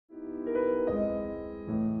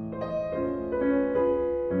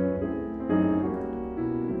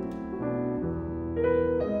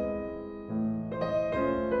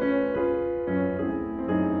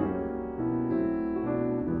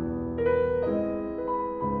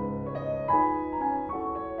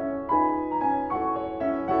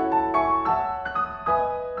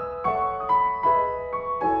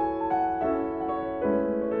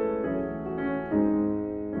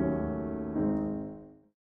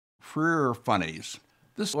Freer Funnies.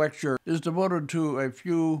 This lecture is devoted to a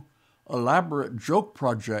few elaborate joke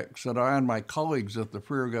projects that I and my colleagues at the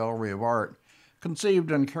Freer Gallery of Art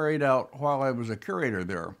conceived and carried out while I was a curator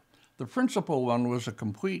there. The principal one was a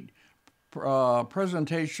complete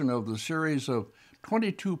presentation of the series of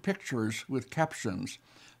 22 pictures with captions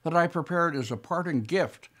that I prepared as a parting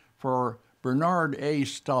gift for Bernard A.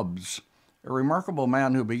 Stubbs, a remarkable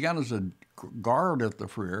man who began as a guard at the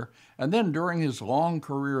Freer, and then during his long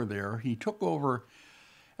career there, he took over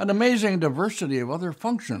an amazing diversity of other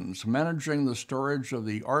functions, managing the storage of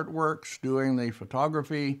the artworks, doing the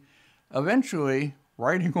photography, eventually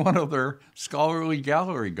writing one of their scholarly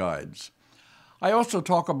gallery guides. I also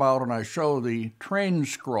talk about and I show the train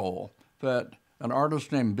scroll that an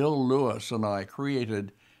artist named Bill Lewis and I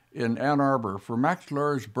created in Ann Arbor for Max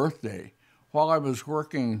Luhr's birthday while I was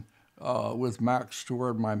working with Max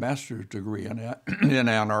toward my master's degree in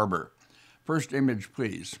Ann Arbor. First image,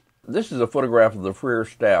 please. This is a photograph of the Freer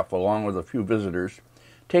staff along with a few visitors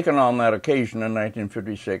taken on that occasion in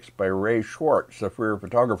 1956 by Ray Schwartz, the Freer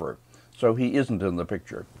photographer, so he isn't in the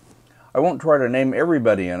picture. I won't try to name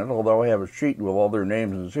everybody in it, although I have a sheet with all their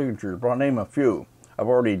names and signatures, but I'll name a few. I've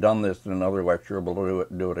already done this in another lecture, but I'll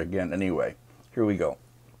do it again anyway. Here we go.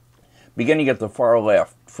 Beginning at the far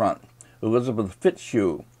left front, Elizabeth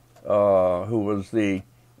Fitzhugh, who was the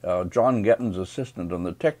John Getton's assistant in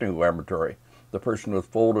the technical laboratory, the person with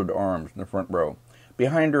folded arms in the front row.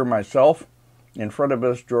 Behind her, myself. In front of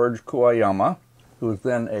us, George Kuwayama, who was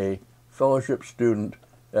then a fellowship student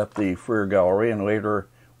at the Freer Gallery and later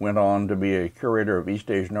went on to be a curator of East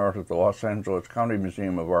Asian art at the Los Angeles County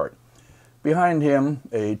Museum of Art. Behind him,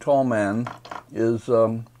 a tall man, is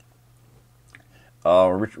Richard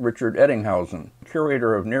Eddinghausen,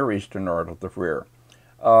 curator of Near Eastern art at the Freer.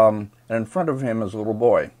 And in front of him is a little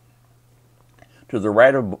boy. To the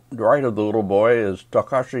right of the little boy is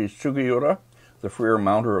Takashi Sugiura, the Freer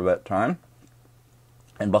mounter of that time.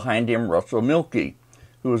 And behind him, Russell Milke,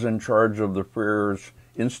 who was in charge of the Freer's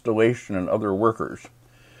installation and other workers.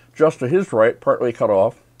 Just to his right, partly cut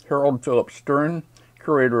off, Harold Philip Stern,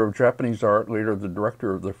 curator of Japanese art, later the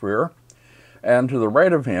director of the Freer. And to the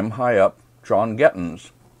right of him, high up, John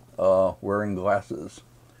Gettons, wearing glasses.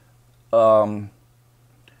 Of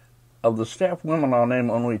the staff women, I'll name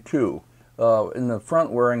only two. In the front,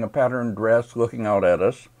 wearing a patterned dress, looking out at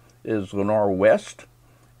us, is Lenore West.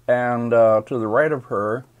 And to the right of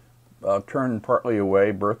her, turned partly away,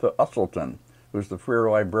 Bertha Usselton, who's the Freer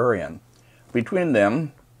librarian. Between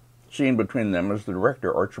them, seen between them, is the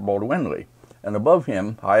director, Archibald Wenley. And above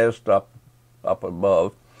him, highest up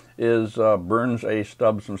above, is Burns A.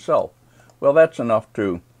 Stubbs himself. Well, that's enough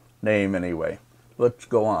to name anyway. Let's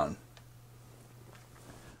go on.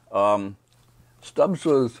 Stubbs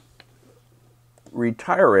was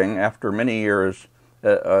retiring after many years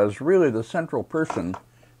as really the central person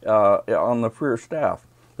on the Freer staff.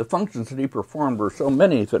 The functions that he performed were so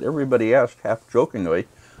many that everybody asked, half-jokingly,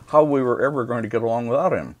 how we were ever going to get along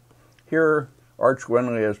without him. Here, Arch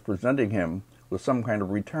Wenley is presenting him with some kind of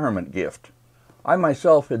retirement gift. I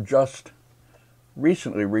myself had just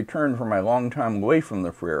recently returned from my long time away from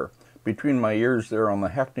the Freer, between my years there on the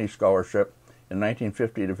Hackney Scholarship in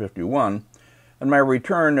 1950 to 51, and my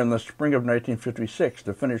return in the spring of 1956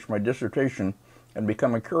 to finish my dissertation and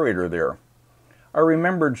become a curator there. I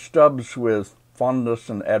remembered Stubbs with fondness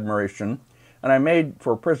and admiration, and I made,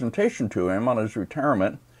 for a presentation to him on his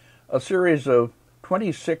retirement, a series of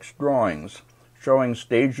 26 drawings showing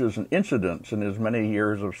stages and incidents in his many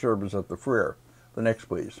years of service at the Freer. The next,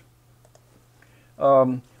 please.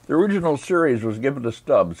 The original series was given to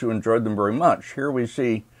Stubbs, who enjoyed them very much. Here we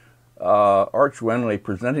see Arch Wenley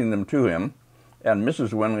presenting them to him, and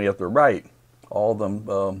Mrs. Wenley at the right, all of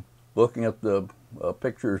them looking at the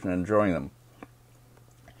pictures and enjoying them.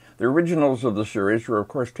 The originals of the series were, of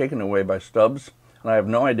course, taken away by Stubbs, and I have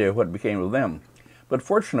no idea what became of them. But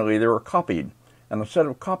fortunately, they were copied, and a set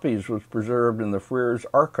of copies was preserved in the Freer's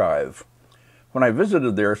archive. When I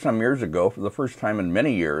visited there some years ago, for the first time in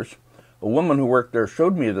many years, a woman who worked there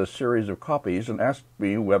showed me this series of copies and asked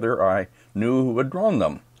me whether I knew who had drawn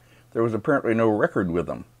them. There was apparently no record with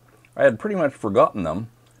them. I had pretty much forgotten them,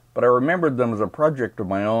 but I remembered them as a project of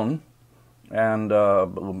my own, and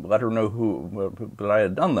let her know that I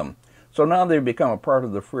had done them. So now they've become a part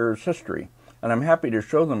of the Freer's history, and I'm happy to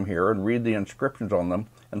show them here and read the inscriptions on them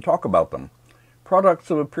and talk about them.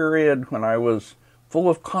 Products of a period when I was full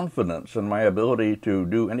of confidence in my ability to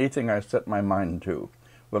do anything I set my mind to,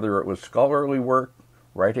 whether it was scholarly work,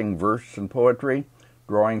 writing verse and poetry,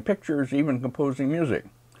 drawing pictures, even composing music.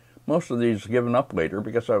 Most of these given up later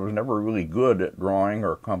because I was never really good at drawing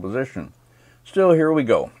or composition. Still, here we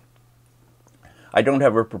go. I don't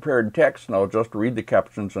have a prepared text, and I'll just read the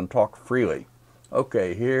captions and talk freely.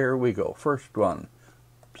 Okay, here we go. First one,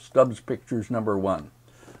 Stubbs Pictures number 1.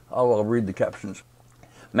 I'll read the captions.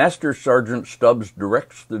 Master Sergeant Stubbs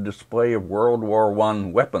directs the display of World War I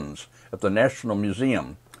weapons at the National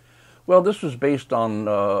Museum. Well, this was based on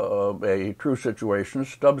a true situation.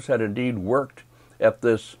 Stubbs had indeed worked at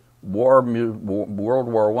this World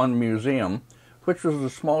War I museum, which was a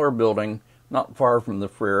smaller building not far from the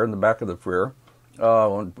Freer, in the back of the Freer,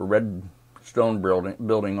 a red stone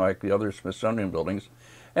building like the other Smithsonian buildings.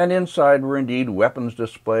 And inside were indeed weapons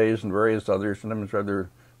displays and various other, sometimes rather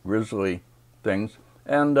grisly things.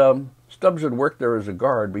 And Stubbs had worked there as a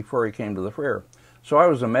guard before he came to the Freer. So I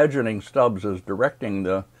was imagining Stubbs as directing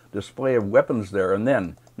the display of weapons there. And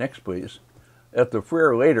then, next please, at the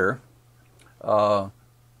Freer later, it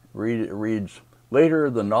reads, later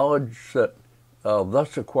the knowledge that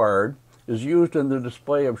thus acquired is used in the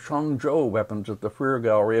display of Shangzhou weapons at the Freer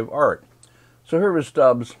Gallery of Art. So here was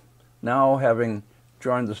Stubbs, now having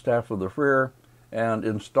joined the staff of the Freer and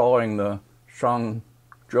installing the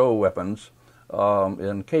Shangzhou weapons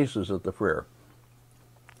in cases at the Freer.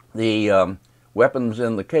 The weapons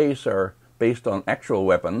in the case are based on actual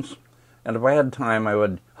weapons, and if I had time I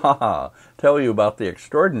would tell you about the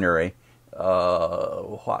extraordinary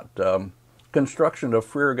construction of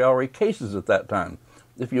Freer Gallery cases at that time.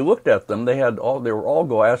 If you looked at them, they were all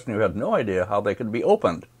glass, and you had no idea how they could be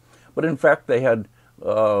opened. But in fact, they had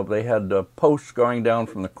posts going down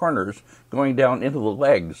from the corners, going down into the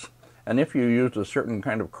legs. And if you used a certain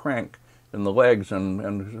kind of crank in the legs, and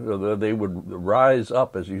they would rise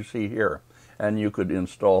up, as you see here, and you could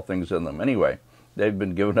install things in them. Anyway, they've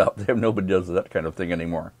been given up. Nobody does that kind of thing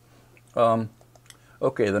anymore.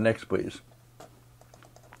 Okay, the next, please.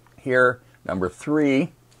 Here, number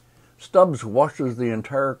 3. Stubbs washes the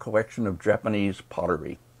entire collection of Japanese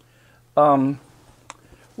pottery.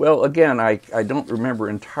 Well, again, I don't remember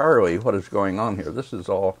entirely what is going on here. This is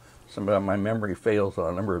all, my memory fails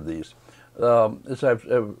on a number of these. As I've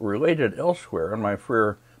related elsewhere in my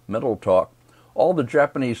Freer Metal Talk, all the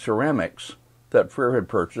Japanese ceramics that Freer had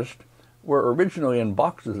purchased were originally in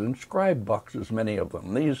boxes, inscribed boxes, many of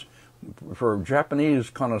them. These, for Japanese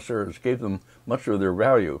connoisseurs, gave them much of their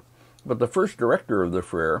value. But the first director of the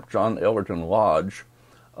Freer, John Ellerton Lodge,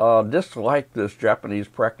 disliked this Japanese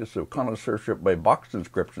practice of connoisseurship by box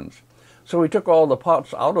inscriptions. So he took all the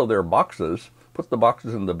pots out of their boxes, put the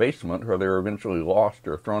boxes in the basement where they were eventually lost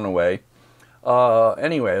or thrown away,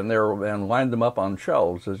 anyway, and lined them up on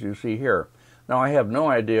shelves, as you see here. Now, I have no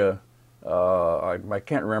idea, I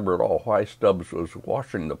can't remember at all why Stubbs was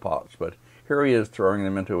washing the pots, but here he is throwing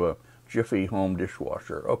them into a Jiffy home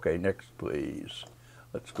dishwasher. Okay, next, please.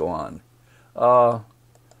 Let's go on.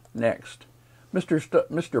 Next.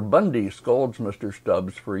 Mr. Bundy scolds Mr.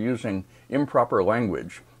 Stubbs for using improper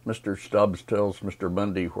language. Mr. Stubbs tells Mr.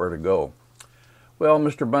 Bundy where to go. Well,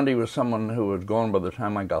 Mr. Bundy was someone who was gone by the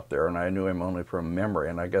time I got there, and I knew him only from memory,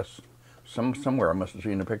 and I guess somewhere I must have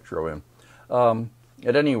seen a picture of him.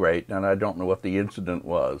 At any rate, and I don't know what the incident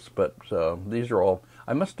was, but these are all,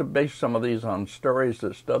 I must have based some of these on stories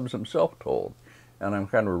that Stubbs himself told, and I'm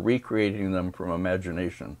kind of recreating them from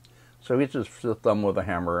imagination. So he just sits thumb with a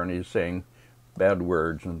hammer, and he's saying bad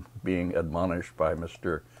words and being admonished by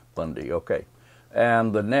Mr. Bundy. Okay,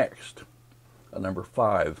 and the next, number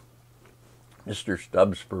 5, Mr.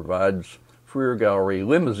 Stubbs provides Freer Gallery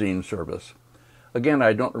limousine service. Again,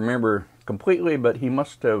 I don't remember completely, but he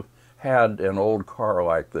must have had an old car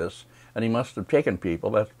like this, and he must have taken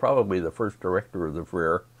people. That's probably the first director of the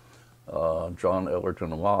Freer, John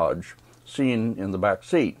Ellerton Lodge, seen in the back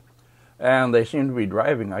seat. And they seem to be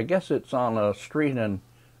driving, I guess it's on a street in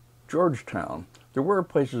Georgetown. There were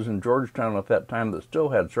places in Georgetown at that time that still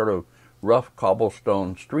had sort of rough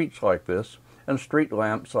cobblestone streets like this, and street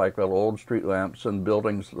lamps like the old street lamps, and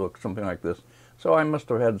buildings that look something like this. So I must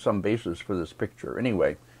have had some basis for this picture.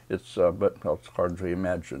 Anyway, it's hardly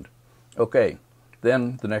imagined. Okay,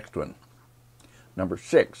 then the next one. Number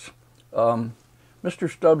 6. Mr.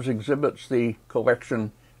 Stubbs exhibits the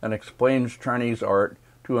collection and explains Chinese art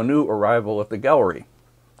to a new arrival at the gallery.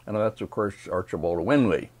 And that's, of course, Archibald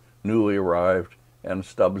Winley, newly arrived, and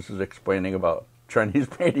Stubbs is explaining about Chinese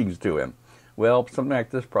paintings to him. Well, something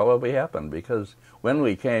like this probably happened, because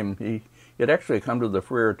Winley came, he had actually come to the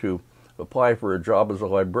Freer to apply for a job as a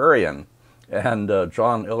librarian, and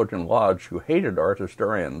John Ellerton Lodge, who hated art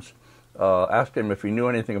historians, asked him if he knew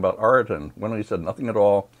anything about art, and Winley said nothing at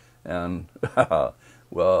all, and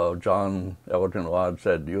well, John Ellerton Lodge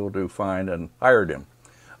said, "You'll do fine," and hired him.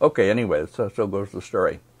 Okay, anyway, so goes the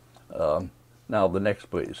story. Now, the next,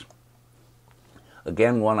 please.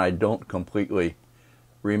 Again, one I don't completely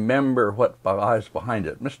remember what lies behind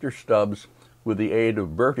it. Mr. Stubbs, with the aid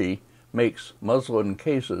of Bertie, makes muslin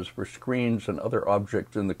cases for screens and other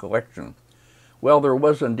objects in the collection. Well, there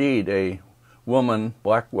was indeed a woman,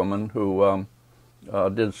 black woman, who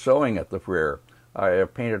did sewing at the Frere. I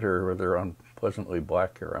painted her with her unpleasantly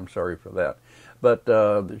black hair. I'm sorry for that. But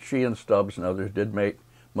she and Stubbs and others did make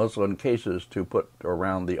muslin cases to put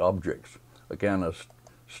around the objects. Again, a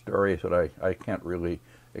story that I can't really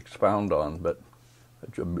expound on, but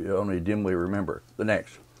only dimly remember. The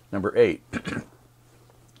next, number 8.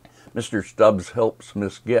 Mr. Stubbs helps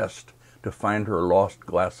Miss Guest to find her lost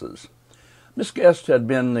glasses. Miss Guest had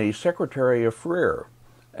been the secretary of Frere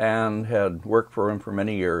and had worked for him for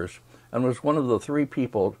many years and was one of the 3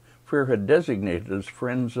 people Frere had designated as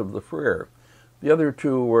friends of the Frere. The other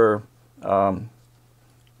 2 were,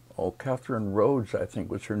 Catherine Rhodes, I think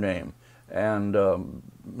was her name, and,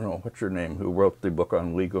 what's her name, who wrote the book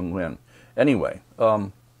on Li Gung Lin. Anyway,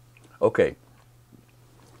 okay.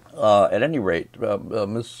 At any rate,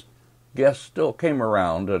 Miss Guest still came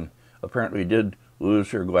around and apparently did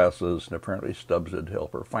lose her glasses, and apparently Stubbs did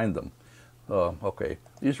help her find them. Okay,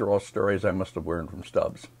 these are all stories I must have learned from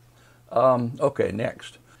Stubbs. Okay,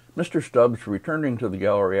 next. Mr. Stubbs returning to the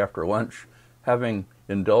gallery after lunch, having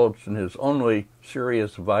indulged in his only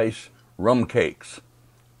serious vice, rum cakes,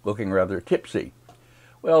 looking rather tipsy.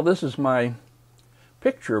 Well, this is my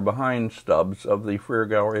picture behind Stubbs of the Frere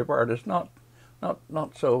Gallery of Art. It's not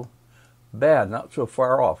so bad, not so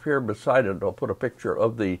far off. Here beside it, I'll put a picture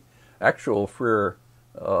of the actual Frere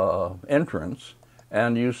entrance,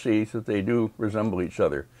 and you see that they do resemble each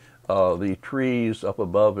other. The trees up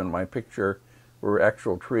above in my picture were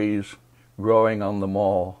actual trees growing on the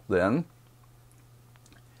mall then.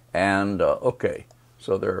 And, okay,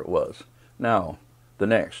 so there it was. Now, the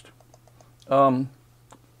next. Number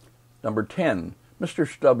 10,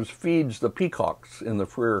 Mr. Stubbs feeds the peacocks in the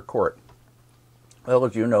Frere Court. Well,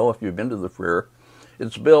 as you know, if you've been to the Frere,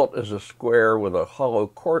 it's built as a square with a hollow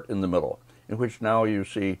court in the middle, in which now you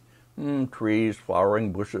see trees,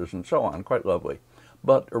 flowering bushes, and so on. Quite lovely.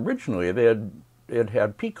 But originally, they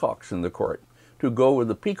had peacocks in the court to go with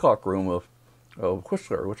the peacock room of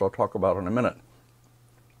Whistler, which I'll talk about in a minute.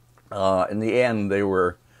 In the end, they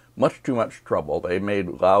were much too much trouble. They made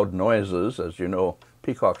loud noises. As you know,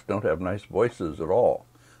 peacocks don't have nice voices at all.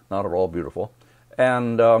 Not at all beautiful.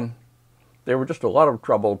 And they were just a lot of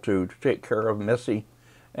trouble to take care of, messy,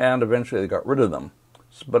 and eventually they got rid of them.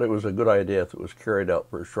 But it was a good idea if it was carried out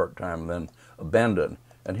for a short time, then abandoned.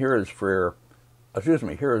 And here is here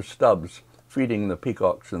is Stubbs feeding the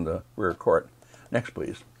peacocks in the Frere Court. Next,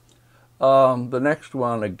 please. The next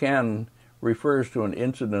one, again, refers to an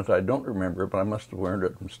incident I don't remember, but I must have learned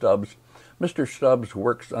it from Stubbs. Mr. Stubbs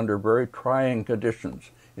works under very trying conditions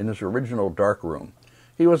in his original darkroom.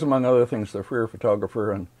 He was, among other things, the Frere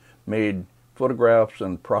photographer and made photographs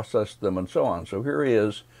and processed them and so on. So here he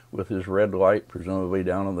is with his red light, presumably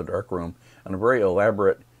down in the darkroom, and a very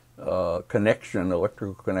elaborate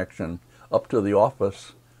electrical connection up to the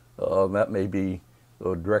office. That may be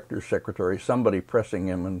the director's secretary, somebody pressing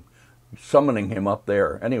him and summoning him up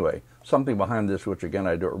there. Anyway, something behind this, which again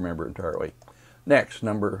I don't remember entirely. Next,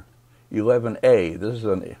 number 11A. This is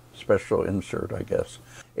a special insert, I guess.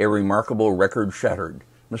 A remarkable record shattered.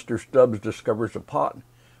 Mr. Stubbs discovers a pot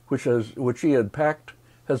which he had packed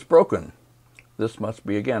has broken. This must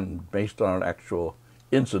be, again, based on an actual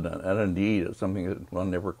incident, and indeed it's something that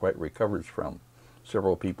one never quite recovers from.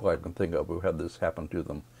 Several people I can think of who had this happen to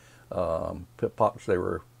them. Pots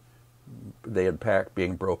they had packed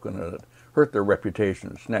being broken, and it hurt their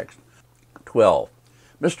reputations. Next, 12.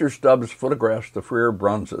 Mr. Stubbs photographs the Frere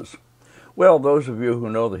bronzes. Well, those of you who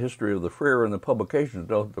know the history of the Frere and the publications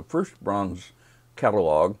know that the first bronze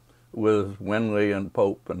catalog, with Wenley and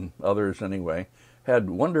Pope and others anyway, had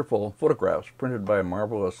wonderful photographs printed by a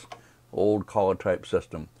marvelous old collotype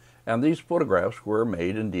system. And these photographs were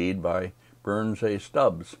made indeed by Burns A.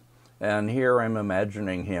 Stubbs. And here I'm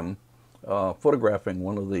imagining him photographing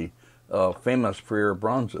one of the famous Frere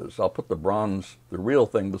bronzes. I'll put the bronze, the real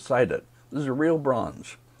thing, beside it. This is a real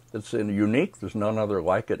bronze. It's unique. There's none other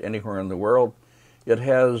like it anywhere in the world. It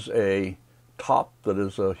has a top that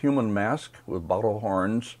is a human mask with bottle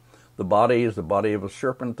horns. The body is the body of a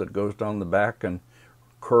serpent that goes down the back and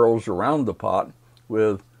curls around the pot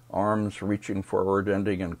with arms reaching forward,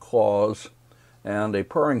 ending in claws, and a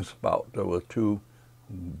pouring spout with 2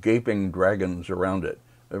 gaping dragons around it.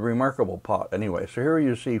 A remarkable pot, anyway. So here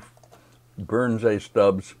you see Burns A.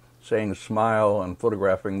 Stubbs saying smile and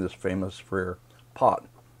photographing this famous Frere pot.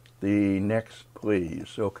 The next,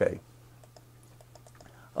 please. Okay.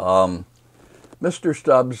 Mr.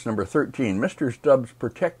 Stubbs, number 13. Mr. Stubbs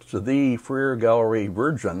protects the Freer Gallery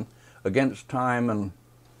Virgin against time and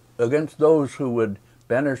against those who would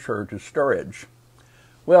banish her to storage.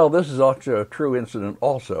 Well, this is actually a true incident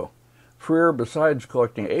also. Freer, besides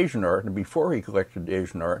collecting Asian art, and before he collected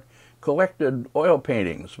Asian art, collected oil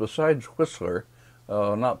paintings. Besides Whistler,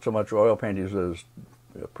 not so much oil paintings as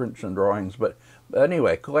prints and drawings, but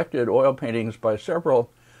anyway, collected oil paintings by several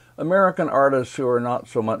American artists who are not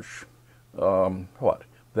so much,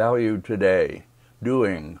 valued today.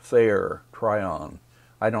 Dewing, Thayer, Tryon.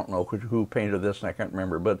 I don't know who painted this, and I can't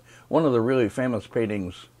remember, but one of the really famous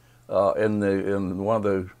paintings in one of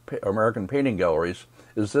the American painting galleries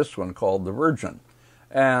is this one called The Virgin.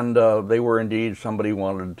 And they were indeed, somebody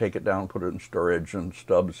wanted to take it down, put it in storage, and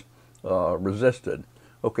Stubbs resisted.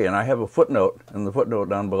 Okay, and I have a footnote, and the footnote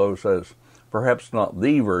down below says, perhaps not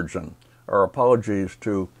the Virgin. Our apologies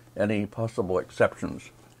to any possible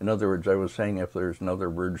exceptions. In other words, I was saying if there's another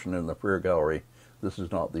Virgin in the Freer Gallery, this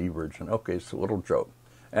is not the Virgin. Okay, it's a little joke.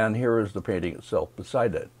 And here is the painting itself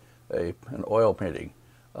beside it, an oil painting.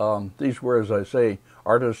 These were, as I say,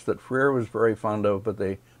 artists that Freer was very fond of, but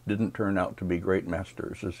they didn't turn out to be great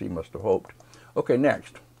masters, as he must have hoped. Okay,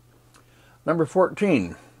 next. Number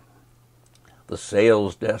 14. The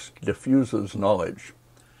sales desk diffuses knowledge.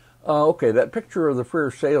 Okay, that picture of the Freer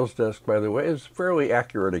sales desk, by the way, is fairly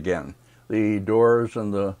accurate again. The doors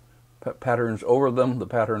and the patterns over them, the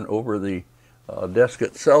pattern over the desk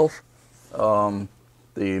itself,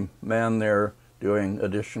 the man there doing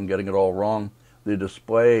addition, getting it all wrong, the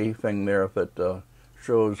display thing there that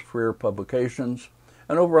shows Freer publications,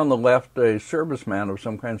 and over on the left, a serviceman of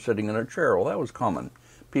some kind sitting in a chair. Well, that was common.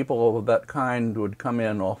 People of that kind would come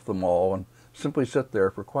in off the mall and simply sit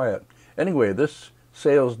there for quiet. Anyway, this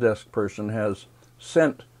sales desk person has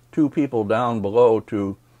sent two people down below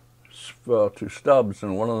to Stubbs,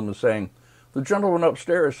 and one of them is saying, the gentleman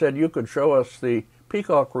upstairs said you could show us the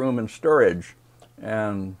peacock room in storage.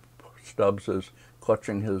 And Stubbs is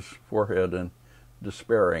clutching his forehead and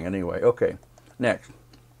despairing. Anyway, okay, next.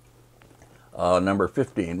 Number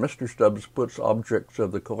 15. Mr. Stubbs puts objects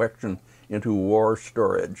of the collection into war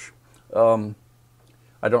storage.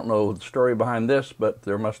 I don't know the story behind this, but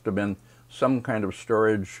there must have been some kind of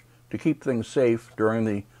storage to keep things safe during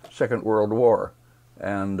the Second World War.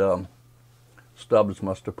 And Stubbs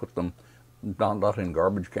must have put them not in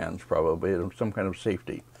garbage cans, probably, in some kind of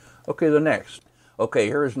safety. Okay, the next. Okay,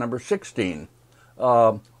 here is number 16.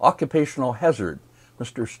 Occupational hazard.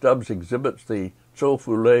 Mr. Stubbs exhibits the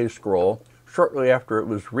Zofule scroll shortly after it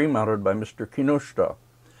was remounted by Mr. Kinoshita.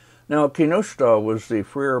 Now, Kinoshita was the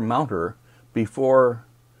Freer mounter before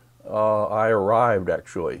I arrived,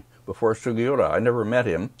 actually, before Sugiura. I never met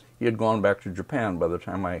him. He had gone back to Japan by the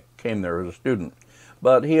time I came there as a student.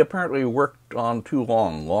 But he apparently worked on too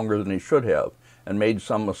long, longer than he should have, and made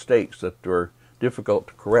some mistakes that were difficult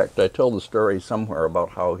to correct. I tell the story somewhere about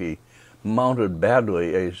how he mounted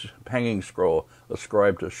badly a hanging scroll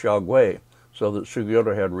ascribed to Xiaogui, so that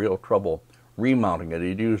Sugiura had real trouble remounting it.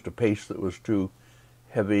 He'd used a paste that was too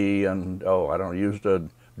heavy and, used a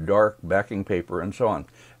dark backing paper and so on.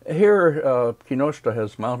 Here, Kinoshita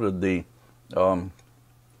has mounted the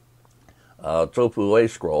Zofule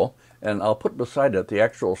scroll, and I'll put beside it the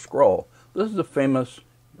actual scroll. This is a famous,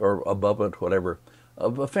 or above it, whatever,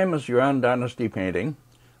 a famous Yuan Dynasty painting,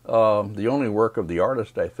 the only work of the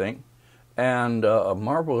artist, I think, and a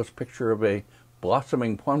marvelous picture of a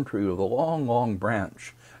blossoming plum tree with a long, long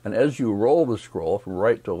branch. And as you roll the scroll from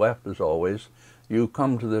right to left, as always, you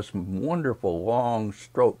come to this wonderful long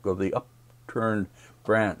stroke of the upturned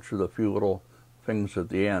branch with a few little things at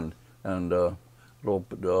the end and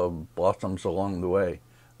little blossoms along the way.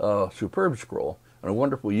 Superb scroll and a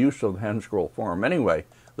wonderful use of the hand scroll form. Anyway,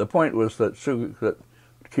 the point was that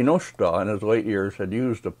Kinoshita in his late years had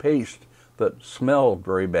used a paste that smelled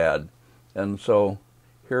very bad. And so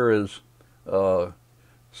here is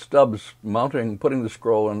Stubbs putting the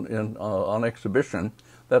scroll on exhibition.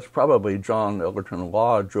 That's probably John Ellerton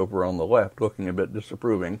Lodge over on the left, looking a bit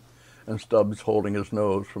disapproving, and Stubbs holding his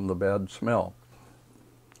nose from the bad smell.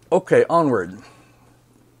 Okay, onward.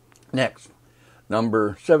 Next,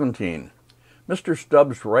 number 17. Mr.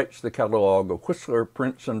 Stubbs writes the catalog of Whistler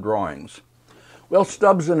prints and drawings. Well,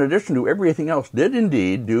 Stubbs, in addition to everything else, did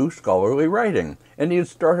indeed do scholarly writing, and he had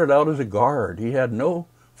started out as a guard. He had no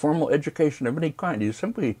formal education of any kind. He's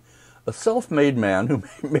simply a self-made man who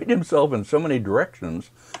made himself in so many directions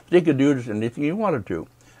that he could do just anything he wanted to.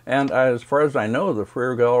 And as far as I know, the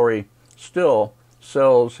Freer Gallery still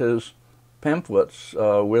sells his pamphlets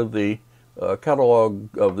with the catalog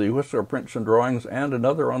of the Whistler prints and drawings and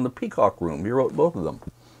another on the Peacock Room. He wrote both of them.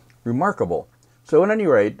 Remarkable. So at any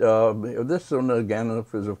rate, this one again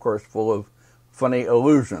is of course full of funny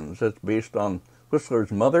allusions. It's based on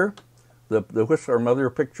Whistler's mother. The Whistler mother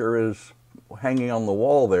picture is hanging on the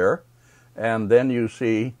wall there, and then you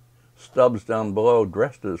see Stubbs down below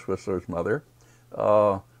dressed as Whistler's mother,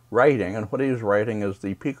 writing, and what he's writing is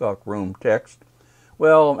the Peacock Room text.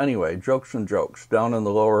 Well, anyway, jokes and jokes. Down in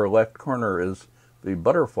the lower left corner is the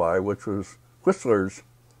butterfly, which was Whistler's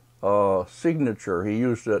signature. He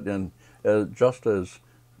used it in just as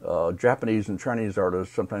Japanese and Chinese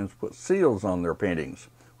artists sometimes put seals on their paintings.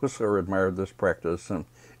 Whistler admired this practice and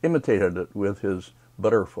imitated it with his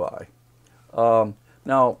butterfly.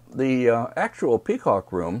 Now, the actual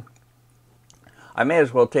Peacock Room, I may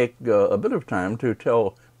as well take a bit of time to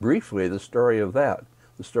tell briefly the story of that,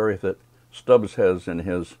 the story that Stubbs has in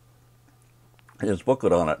his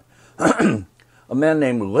booklet on it. A man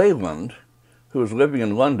named Leyland, who was living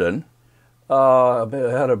in London, built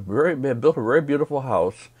a very beautiful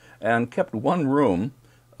house and kept one room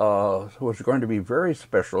was going to be very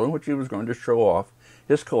special, in which he was going to show off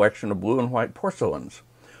his collection of blue and white porcelains.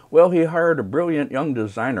 Well, he hired a brilliant young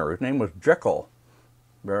designer. His name was Jekyll.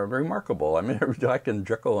 Very remarkable. I mean, like in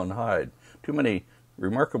Jekyll and Hyde. Too many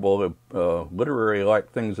remarkable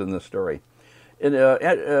literary-like things in this story.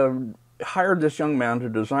 It hired this young man to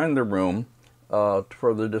design the room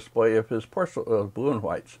for the display of his blue and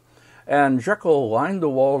whites. And Jekyll lined the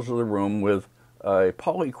walls of the room with a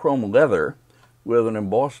polychrome leather with an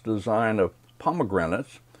embossed design of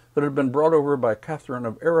pomegranates that had been brought over by Catherine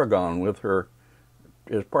of Aragon with her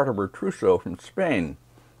as part of her trousseau from Spain.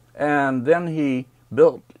 And then he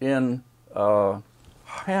built in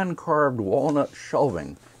hand-carved walnut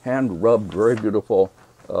shelving, hand-rubbed, very beautiful,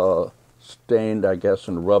 stained, I guess,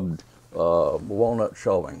 and rubbed walnut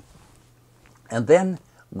shelving. And then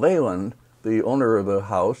Leyland, the owner of the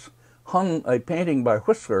house, hung a painting by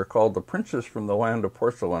Whistler called The Princess from the Land of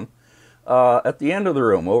Porcelain at the end of the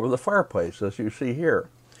room over the fireplace, as you see here.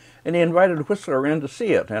 And he invited Whistler in to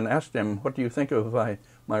see it and asked him, "What do you think of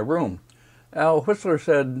my room?" Whistler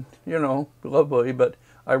said, "You know, lovely, but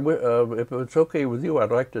if it's okay with you,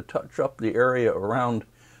 I'd like to touch up the area around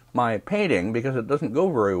my painting because it doesn't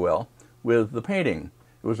go very well with the painting."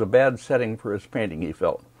 It was a bad setting for his painting, he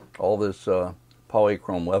felt. All this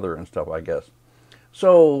polychrome leather and stuff, I guess.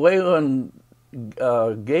 So Leyland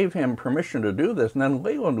gave him permission to do this, and then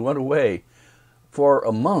Leyland went away for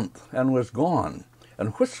a month and was gone.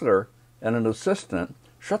 And Whistler and an assistant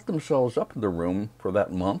shut themselves up in the room for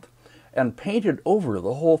that month and painted over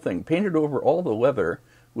the whole thing, painted over all the leather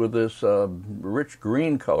with this rich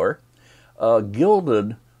green color,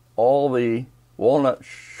 gilded all the walnut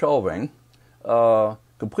shelving,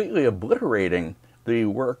 completely obliterating the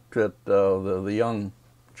work that the young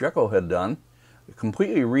Jekyll had done,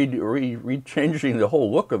 completely changing the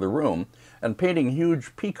whole look of the room, and painting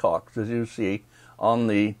huge peacocks, as you see, on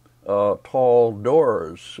the tall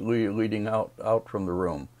doors leading out from the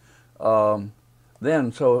room.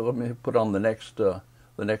 Then, so let me put on the next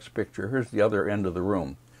picture. Here's the other end of the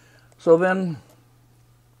room. So then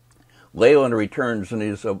Leyland returns, and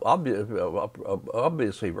he's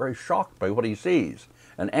obviously very shocked by what he sees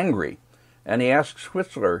and angry. And he asks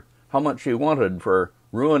Whistler how much he wanted for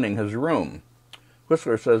ruining his room.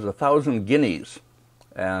 Whistler says 1,000 guineas,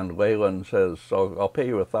 and Leyland says, "So I'll pay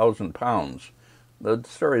you 1,000 pounds." The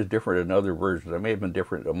story is different in other versions. There may have been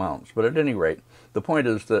different amounts, but at any rate, the point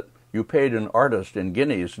is that you paid an artist in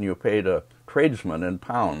guineas and you paid a tradesman in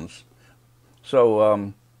pounds.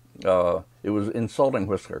 So it was insulting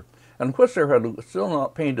Whistler. And Whistler had still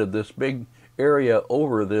not painted this big area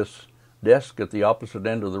over this desk at the opposite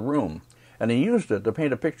end of the room. And he used it to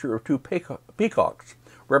paint a picture of two peacocks,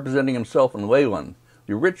 representing himself and Leyland.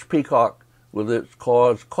 The rich peacock with its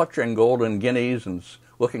claws clutching golden guineas and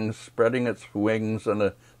spreading its wings and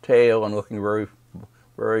a tail and looking very,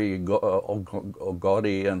 very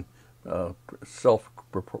gaudy and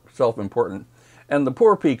self-important. And the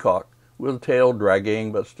poor peacock with a tail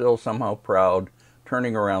dragging, but still somehow proud,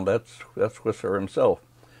 turning around. That's Whistler himself.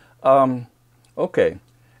 Okay.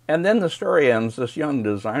 And then the story ends. This young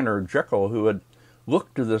designer, Jekyll, who had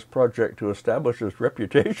looked to this project to establish his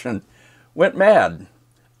reputation, went mad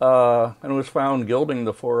and was found gilding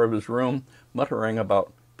the floor of his room, muttering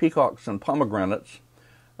about peacocks and pomegranates,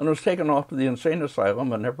 and was taken off to the insane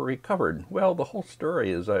asylum and never recovered. Well, the whole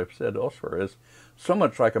story, as I've said elsewhere, is so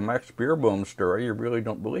much like a Max Beerbohm story, you really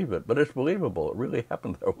don't believe it. But it's believable. It really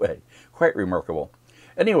happened that way. Quite remarkable.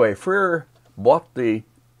 Anyway, Freer bought the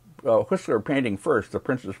Whistler painting first, The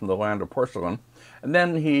Princess from the Land of Porcelain, and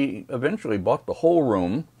then he eventually bought the whole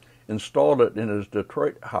room, installed it in his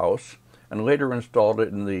Detroit house, and later installed it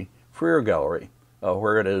in the Freer Gallery,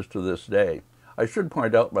 where it is to this day. I should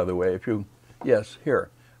point out, by the way, if you, yes, here,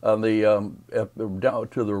 down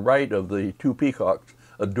to the right of the two peacocks,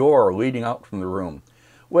 a door leading out from the room.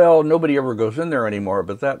 Well, nobody ever goes in there anymore,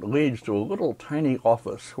 but that leads to a little tiny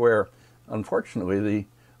office where, unfortunately, the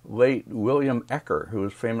late William Acker, who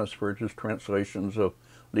was famous for his translations of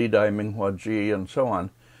Li Dai Minghua Ji and so on,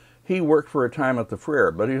 he worked for a time at the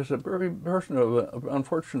Frere, but he was a very person of an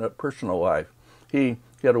unfortunate personal life. He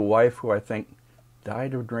had a wife who I think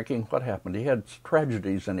died of drinking. What happened? He had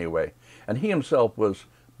tragedies anyway, and he himself was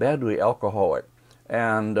badly alcoholic.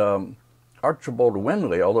 And Archibald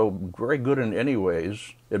Wendley, although very good in many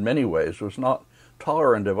ways, was not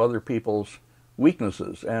tolerant of other people's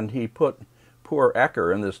weaknesses, and he put poor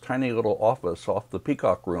Acker in this tiny little office off the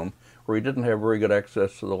Peacock Room, where he didn't have very good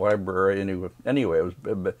access to the library. Anyway,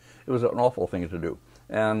 it was an awful thing to do.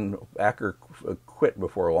 And Acker quit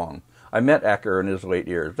before long. I met Acker in his late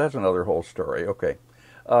years. That's another whole story. Okay.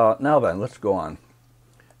 Now then, let's go on.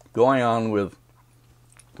 Going on with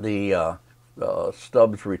the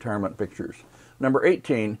Stubbs retirement pictures. Number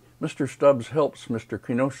 18, Mr. Stubbs helps Mr.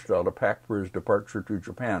 Kinoshita to pack for his departure to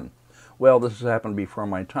Japan. Well, this has happened before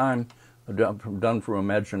my time. Done from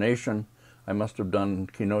imagination. I must have done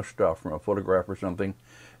Kinoshita from a photograph or something.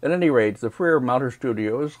 At any rate, the Frere Matter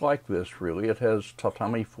Studio is like this, really. It has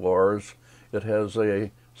tatami floors. It has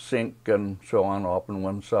a sink and so on off on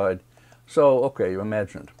one side. So, okay,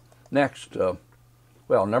 imagined. Next,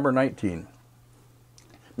 well, number 19.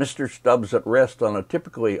 Mr. Stubbs at rest on a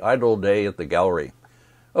typically idle day at the gallery.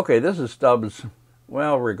 Okay, this is Stubbs,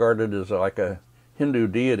 well, regarded as like a Hindu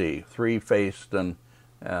deity, three-faced and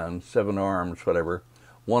 7 arms, whatever.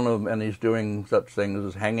 One of them, and he's doing such things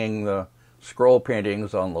as hanging the scroll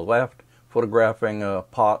paintings on the left, photographing a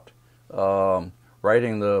pot,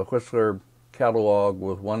 writing the Whistler catalog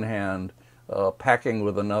with one hand, packing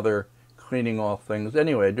with another, cleaning off things.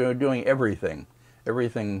 Anyway, doing everything,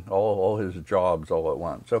 all his jobs all at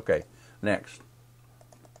once. Okay, next.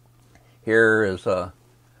 Here is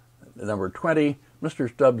number 20. Mr.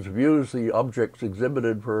 Stubbs views the objects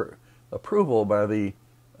exhibited for approval by the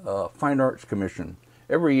Fine Arts Commission.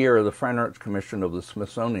 Every year, the Fine Arts Commission of the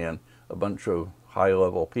Smithsonian, a bunch of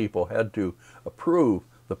high-level people, had to approve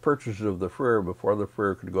the purchases of the Frere before the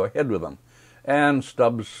Frere could go ahead with them. And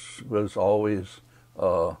Stubbs was always,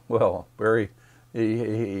 well, very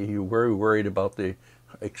worried about the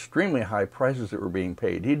extremely high prices that were being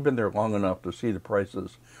paid. He'd been there long enough to see the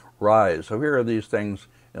prices rise. So here are these things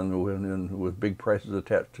with big prices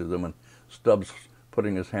attached to them, and Stubbs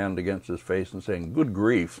putting his hand against his face and saying, "Good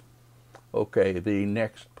grief." Okay, the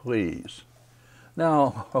next, please.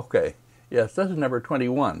 Now, okay, yes, this is number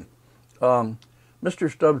 21. Mr.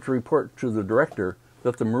 Stubbs reports to the director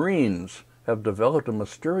that the Marines have developed a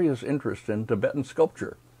mysterious interest in Tibetan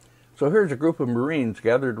sculpture. So here's a group of Marines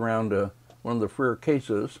gathered around one of the Frere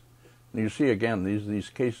cases. And you see again these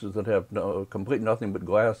cases that have complete nothing but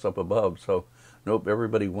glass up above. So nope,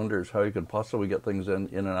 everybody wonders how you could possibly get things in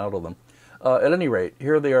and out of them. At any rate,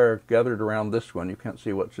 here they are gathered around this one. You can't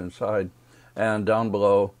see what's inside. And down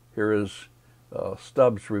below, here is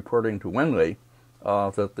Stubbs reporting to Wendley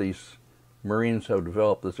that these Marines have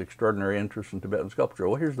developed this extraordinary interest in Tibetan sculpture.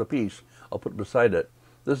 Well, here's the piece. I'll put beside it.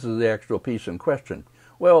 This is the actual piece in question.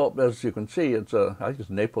 Well, as you can see, I think it's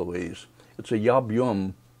Nepalese. It's a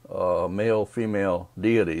Yabyum, male-female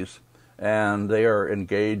deities, and they are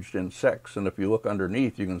engaged in sex. And if you look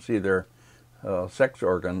underneath, you can see their sex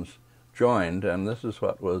organs joined. And this is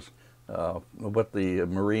what the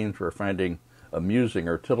Marines were finding amusing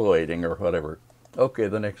or titillating or whatever. Okay,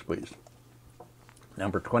 the next, please.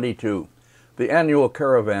 Number 22. The annual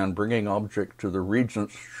caravan bringing objects to the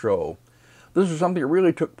Regent's show. This is something that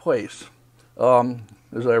really took place.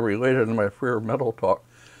 As I related in my Frere Metal talk,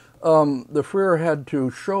 the Frere had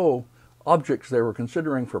to show objects they were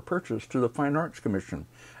considering for purchase to the Fine Arts Commission,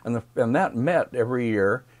 and that met every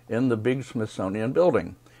year in the big Smithsonian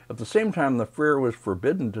building. At the same time, the Frere was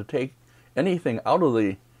forbidden to take anything out of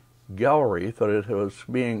the gallery that it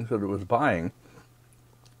was buying,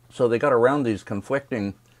 so they got around these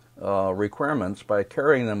conflicting requirements by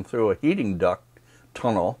carrying them through a heating duct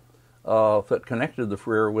tunnel that connected the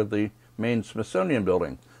Frere with the main Smithsonian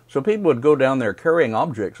building. So people would go down there carrying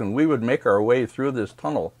objects, and we would make our way through this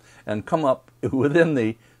tunnel and come up within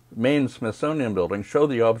the main Smithsonian building, show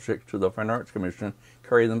the objects to the Fine Arts Commission,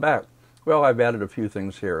 carry them back. Well, I've added a few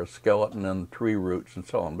things here, a skeleton and tree roots and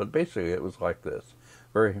so on, but basically it was like this.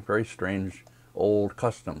 Very, very strange old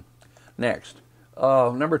custom. Next,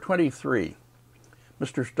 number 23.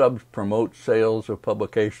 Mr. Stubbs promotes sales of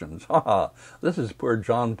publications. This is poor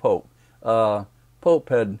John Pope. Pope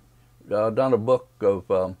had done a book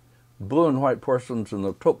of blue and white porcelains in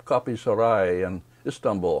the Topkapi Saray in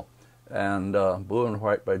Istanbul, and blue and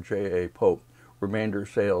white by J.A. Pope. Remainder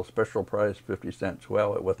sale, special price 50 cents.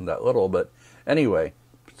 Well, it wasn't that little, but anyway,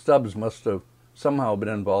 Stubbs must have somehow been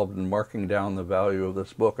involved in marking down the value of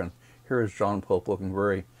this book, and here is John Pope looking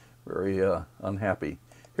very, very unhappy.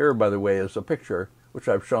 Here, by the way, is a picture, which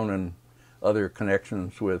I've shown in other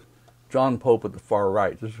connections, with John Pope at the far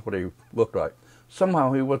right. This is what he looked like.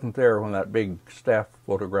 Somehow he wasn't there when that big staff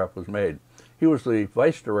photograph was made. He was the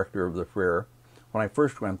vice director of the fair when I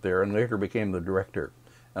first went there, and later became the director.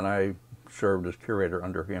 And I served as curator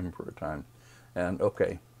under him for a time. And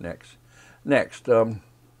okay, next.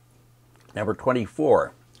 Number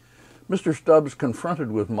 24. Mr. Stubbs,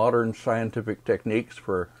 confronted with modern scientific techniques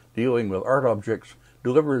for dealing with art objects,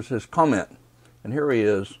 delivers his comment. And here he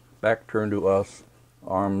is, back turned to us,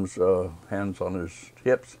 arms, hands on his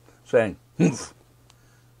hips, saying, "Humph."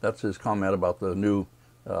 That's his comment about the new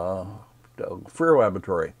Freer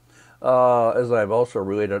Laboratory. As I've also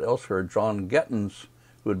related elsewhere, John Gettins,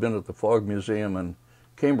 who had been at the Fogg Museum in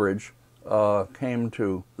Cambridge, came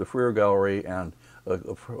to the Freer Gallery, and a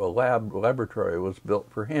laboratory was built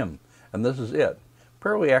for him. And this is it.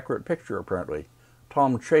 Fairly accurate picture, apparently.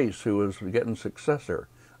 Tom Chase, who was Gettins' successor,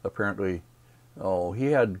 apparently,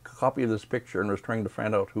 he had a copy of this picture and was trying to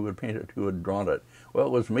find out who had painted it, who had drawn it. Well,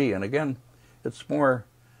 it was me, and again, it's more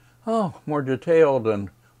detailed and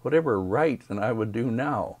whatever right than I would do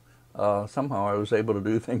now. Somehow I was able to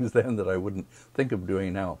do things then that I wouldn't think of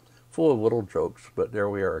doing now. Full of little jokes, but there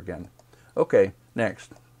we are again. Okay,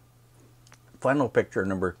 next. Final picture,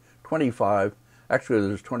 number 25. Actually,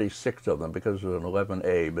 there's 26 of them because of an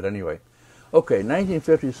 11A, but anyway. Okay,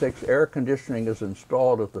 1956, air conditioning is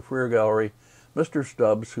installed at the Freer Gallery. Mr.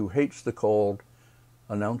 Stubbs, who hates the cold,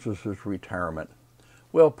 announces his retirement.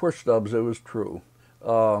 Well, poor Stubbs, it was true.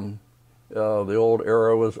 The old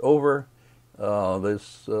era was over. All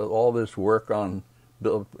this work on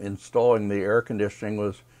installing the air conditioning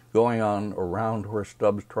was going on around where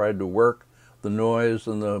Stubbs tried to work. The noise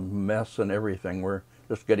and the mess and everything were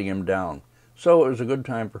just getting him down. So it was a good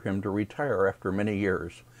time for him to retire after many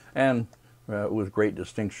years, and with great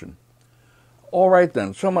distinction. All right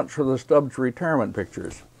then, so much for the Stubbs retirement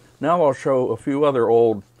pictures. Now I'll show a few other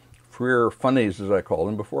old Freer funnies, as I call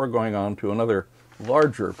them, before going on to another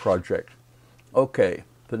larger project. Okay,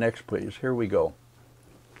 the next please, here we go.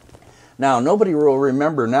 Now, nobody will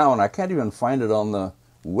remember now, and I can't even find it on the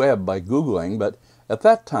web by Googling, but at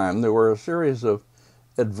that time there were a series of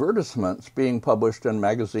advertisements being published in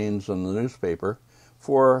magazines and the newspaper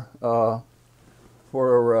for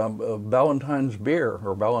Ballantine's beer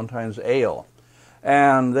or Ballantine's ale,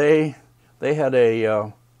 and they had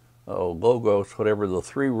a logos, whatever, the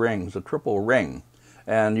 3 rings, a triple ring,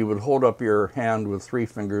 and you would hold up your hand with 3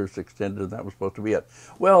 fingers extended, and that was supposed to be it.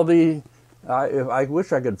 Well, I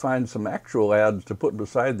wish I could find some actual ads to put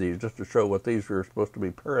beside these just to show what these were supposed to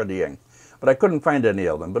be parodying, but I couldn't find any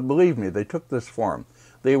of them. But believe me, they took this form.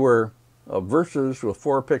 They were verses with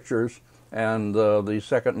 4 pictures, and the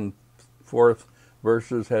second and fourth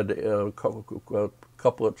verses had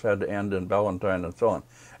couplets had to end in Ballantine and so on.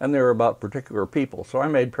 And they were about particular people. So I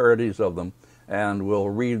made parodies of them, and we'll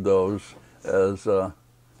read those as,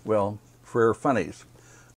 Freer funnies.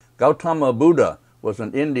 Gautama Buddha was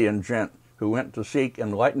an Indian gent who went to seek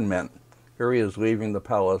enlightenment. Here he is leaving the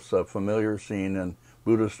palace, a familiar scene in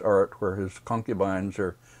Buddhist art where his concubines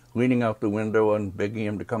are leaning out the window and begging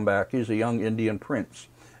him to come back. He's a young Indian prince,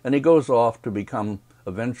 and he goes off to become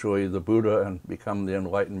eventually the Buddha and become the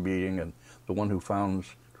enlightened being and the one who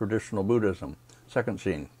founds traditional Buddhism. Second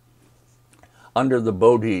scene. Under the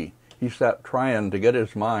Bodhi, he sat trying to get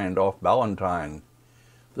his mind off Ballantine.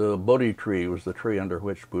 The Bodhi tree was the tree under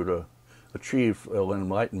which Buddha achieved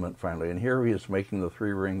enlightenment finally, and here he is making the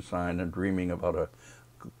 3-ring sign and dreaming about a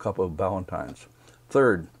cup of Ballantines.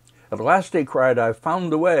 Third, at last he cried, "I've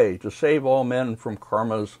found the way to save all men from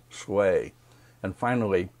karma's sway." And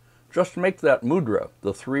finally, just make that mudra,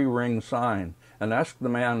 the 3-ring sign, and ask the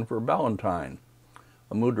man for Ballantine.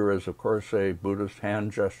 A mudra is, of course, a Buddhist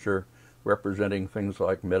hand gesture representing things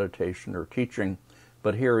like meditation or teaching,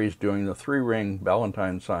 but here he's doing the 3-ring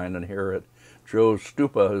Ballantine sign, and here at Joe's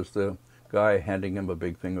stupa is the guy handing him a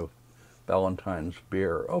big thing of Ballantine's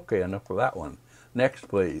beer. Okay, enough of that one. Next,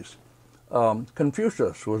 please.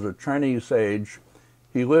 Confucius was a Chinese sage.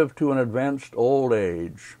 He lived to an advanced old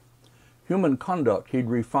age. Human conduct he'd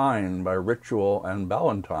refine by ritual and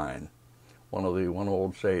Ballantine. One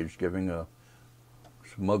old sage giving a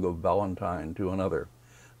mug of Ballantine to another.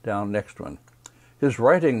 Down, next one. His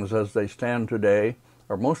writings as they stand today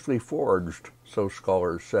are mostly forged, so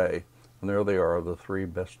scholars say. And there they are, the 3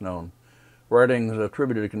 best known writings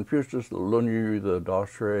attributed to Confucius, the Lunyu, the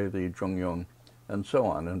Daoshui, the Zhongyong, and so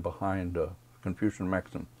on, and behind Confucian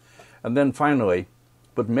maxim. And then finally,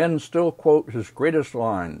 but men still quote his greatest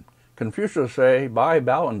line, Confucius say, buy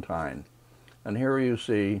Ballantine. And here you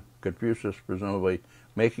see Confucius presumably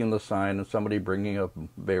making the sign and somebody bringing a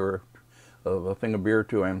thing of beer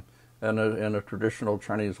to him in a traditional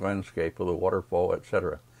Chinese landscape with a waterfall,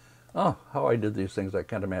 etc. Oh, how I did these things, I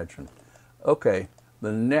can't imagine. Okay,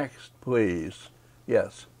 the next, please.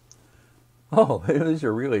 Yes. Oh, these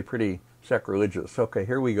are really pretty sacrilegious. Okay,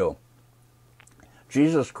 here we go.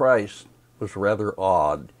 Jesus Christ was rather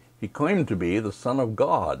odd. He claimed to be the Son of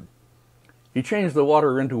God. He changed the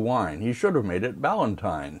water into wine. He should have made it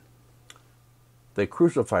Ballantine. They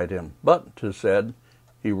crucified him, but, 'tis said,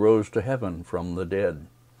 he rose to heaven from the dead.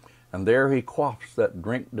 And there he quaffs that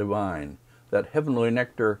drink divine, that heavenly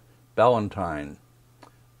nectar, Ballantine.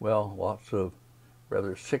 Well, lots of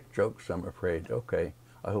rather sick jokes, I'm afraid. Okay,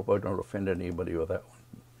 I hope I don't offend anybody with that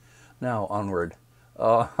one. Now, onward.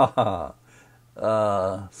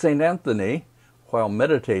 St. Anthony, while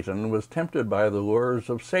meditating, was tempted by the lures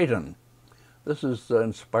of Satan. This is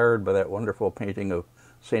inspired by that wonderful painting of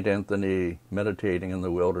St. Anthony meditating in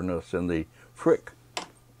the wilderness in the Frick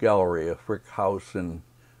Gallery, a Frick house in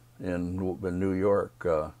New York,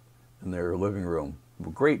 in their living room.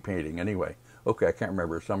 Great painting, anyway. Okay, I can't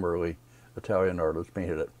remember. Some early Italian artist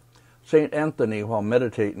painted it. St. Anthony, while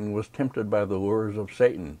meditating, was tempted by the lures of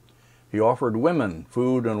Satan. He offered women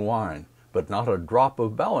food and wine, but not a drop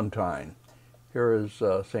of Ballantine. Here is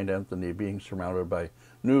St. Anthony being surrounded by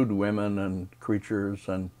nude women and creatures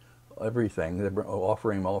and everything. They were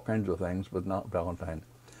offering him all kinds of things, but not Ballantine.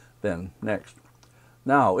 Then, next.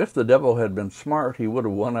 Now, if the devil had been smart, he would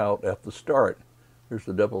have won out at the start. Here's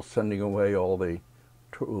the devil sending away all the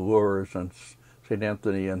lures and St.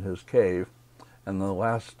 Anthony in his cave. And the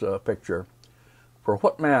last picture. For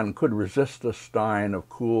what man could resist a stein of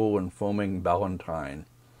cool and foaming Ballantine?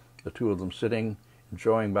 The two of them sitting,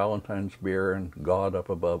 enjoying Ballantine's beer, and God up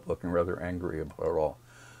above looking rather angry about it all.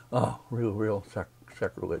 Oh, real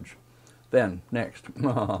sacrilege. Then, next.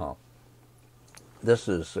 This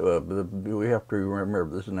is, we have to remember,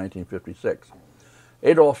 this is 1956.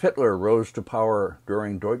 Adolf Hitler rose to power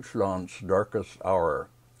during Deutschland's darkest hour.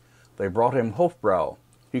 They brought him Hofbrau.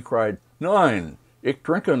 He cried, Nein, ich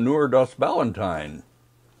trinke nur das Ballantine.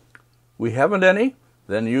 We haven't any?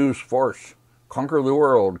 Then use force. Conquer the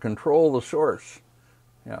world. Control the source.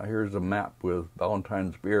 Yeah, here's a map with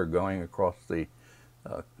Ballantine's beer going across the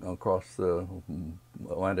Atlantic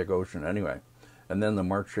Ocean anyway. And then the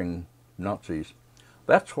marching Nazis.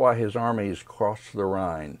 That's why his armies cross the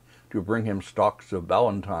Rhine, to bring him stocks of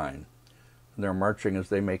Ballantine. And they're marching as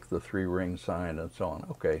they make the three-ring sign and so on.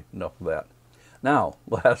 Okay, enough of that. Now,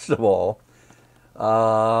 last of all,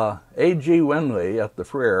 A.G. Wenley at the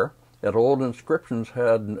Frere, at old inscriptions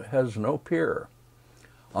has no peer.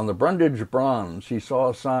 On the Brundage bronze he saw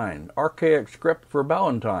a sign, archaic script for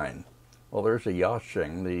Ballantine. Well, there's a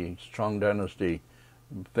Yashing, the Song Dynasty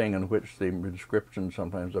thing in which the inscriptions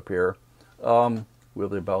sometimes appear,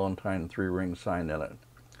 with a Ballantine three-ring sign in it.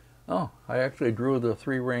 Oh, I actually drew the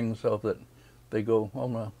three rings so that they go, oh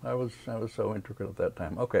no, I was so intricate at that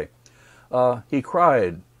time. Okay. He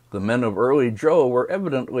cried, the men of early Joe were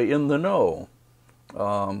evidently in the know.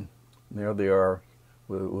 There they are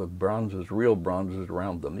with bronzes, real bronzes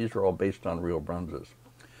around them. These are all based on real bronzes.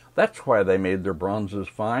 That's why they made their bronzes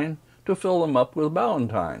fine, to fill them up with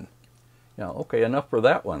Ballantine. Yeah, okay, enough for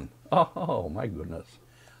that one. Oh, my goodness.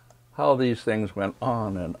 How these things went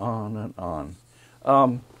on and on and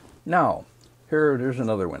on. Now, here's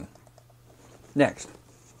another one. Next.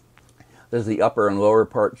 There's the upper and lower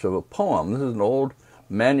parts of a poem. This is an old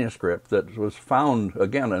manuscript that was found,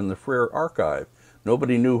 again, in the Frere archive.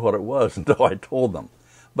 Nobody knew what it was until I told them.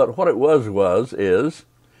 But what it is,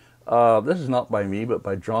 this is not by me, but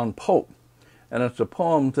by John Pope. And it's a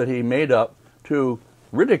poem that he made up to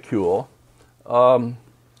ridicule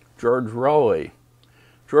George Rowley.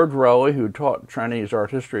 George Rowley, who taught Chinese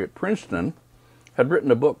art history at Princeton, had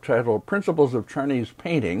written a book titled Principles of Chinese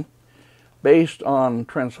Painting, based on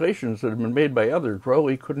translations that had been made by others.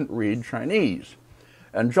 Rowley couldn't read Chinese.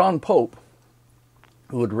 And John Pope,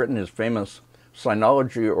 who had written his famous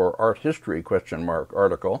Sinology or Art History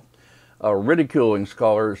article, ridiculing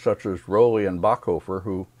scholars such as Rowley and Backhofer,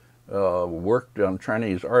 who worked on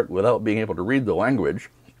Chinese art without being able to read the language.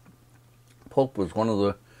 Pope was one of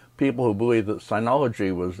the people who believed that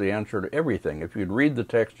Sinology was the answer to everything. If you'd read the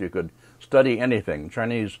text, you could study anything,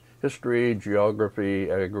 Chinese history,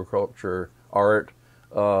 geography, agriculture, art,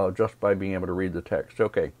 just by being able to read the text.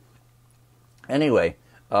 Okay. Anyway,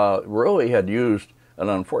 Rowley had used an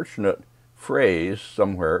unfortunate phrase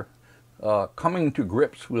somewhere, coming to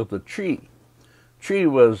grips with the chi. Chi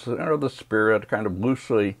was, the spirit, kind of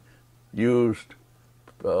loosely used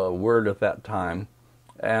word at that time,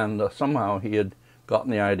 and somehow he had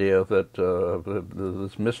gotten the idea that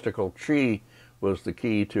this mystical chi was the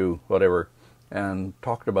key to whatever, and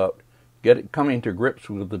talked about coming to grips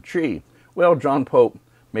with the chi. Well, John Pope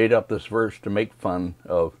made up this verse to make fun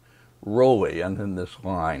of Rowley, and in this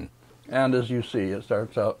line. And as you see, it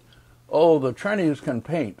starts out, "Oh, the Chinese can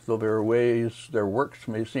paint, though their ways, their works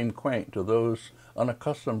may seem quaint to those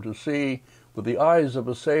unaccustomed to see, with the eyes of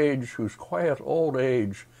a sage whose quiet old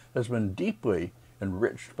age has been deeply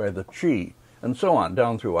enriched by the chi," and so on,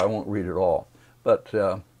 down through. I won't read it all. But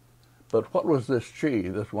what was this chi,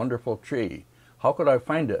 this wonderful chi? How could I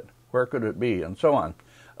find it? Where could it be? And so on.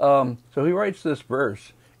 So he writes this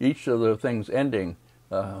verse, each of the things ending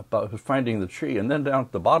about finding the chi, and then down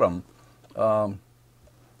at the bottom,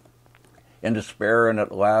 in despair and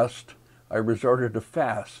at last, I resorted to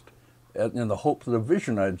fast in the hope that a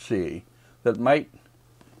vision I'd see that might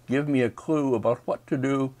give me a clue about what to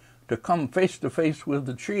do to come face to face with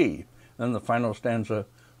the chi. Then the final stanza,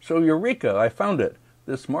 "So eureka, I found it,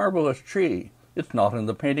 this marvelous chi. It's not in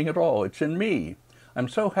the painting at all, it's in me. I'm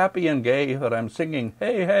so happy and gay that I'm singing,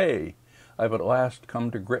 hey, hey. I've at last come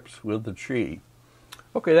to grips with the chi."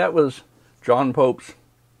 Okay, that was John Pope's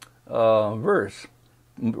verse,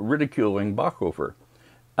 ridiculing Bachofer.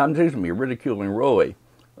 Ridiculing Rowley,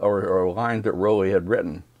 or lines that Rowley had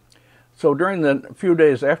written. So during the few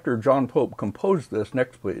days after John Pope composed this,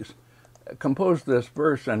 next please, composed this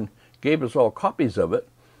verse and gave us all copies of it,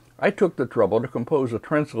 I took the trouble to compose a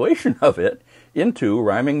translation of it into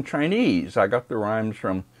rhyming Chinese. I got the rhymes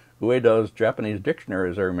from Ueda's Japanese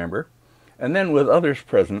dictionary, as I remember. And then with others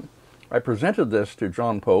present, I presented this to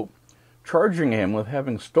John Pope, charging him with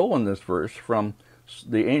having stolen this verse from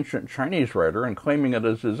the ancient Chinese writer and claiming it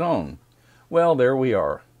as his own. Well, there we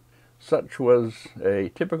are. Such was a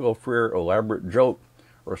typical Freer elaborate joke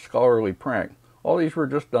or scholarly prank. All these were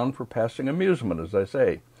just done for passing amusement, as I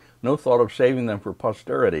say. No thought of saving them for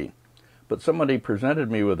posterity. But somebody presented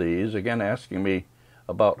me with these, again asking me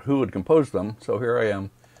about who had composed them, so here I am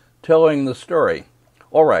telling the story.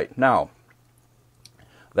 All right, now,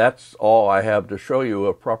 that's all I have to show you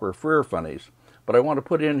of proper Freer funnies. But I want to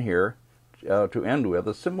put in here, to end with,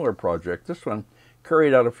 a similar project, this one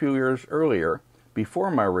carried out a few years earlier,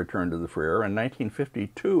 before my return to the Freer in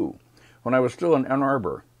 1952, when I was still in Ann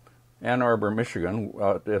Arbor, Michigan,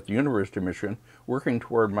 at the University of Michigan, working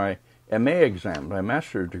toward my MA exam, my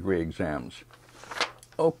master's degree exams.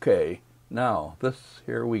 Okay, now,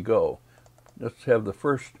 here we go. Let's have the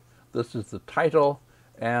first, this is the title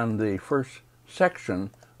and the first section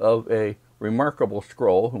of a remarkable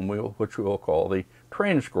scroll, which we will call the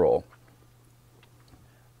train scroll.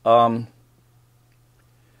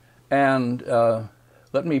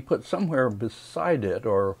 Let me put somewhere beside it,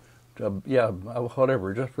 or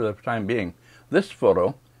whatever, just for the time being, this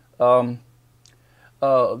photo,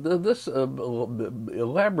 this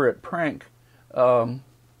elaborate prank,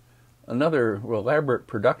 another elaborate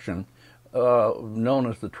production known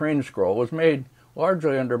as the train scroll, was made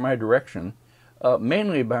largely under my direction,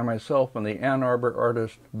 mainly by myself and the Ann Arbor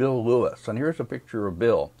artist Bill Lewis. And here's a picture of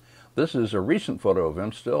Bill. This is a recent photo of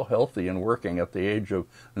him, still healthy and working at the age of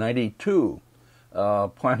 92,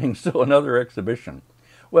 planning still another exhibition.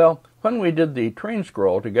 Well, when we did the train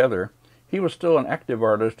scroll together, he was still an active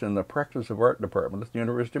artist in the Practice of Art department at the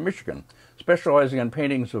University of Michigan, specializing in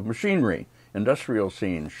paintings of machinery, industrial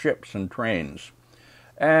scenes, ships, and trains.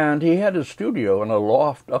 And he had his studio in a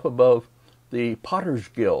loft up above the Potter's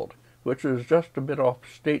Guild, which is just a bit off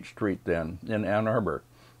State Street then in Ann Arbor,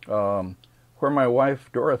 where my wife,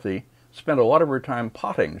 Dorothy, spent a lot of her time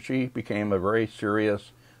potting. She became a very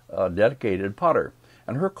serious, dedicated potter.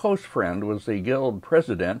 And her close friend was the guild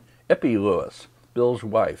president, Eppie Lewis, Bill's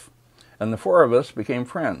wife. And the four of us became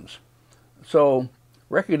friends. So,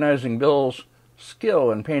 recognizing Bill's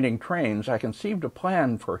skill in painting trains, I conceived a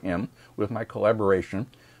plan for him, with my collaboration,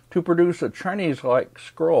 to produce a Chinese-like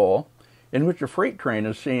scroll in which a freight train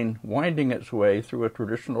is seen winding its way through a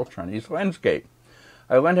traditional Chinese landscape.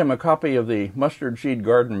 I lent him a copy of the Mustard Seed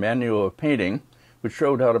Garden Manual of Painting, which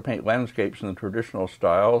showed how to paint landscapes in the traditional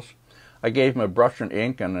styles. I gave him a brush and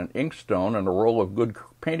ink and an inkstone and a roll of good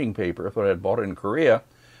painting paper that I had bought in Korea,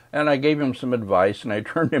 and I gave him some advice, and I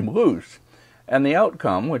turned him loose. And the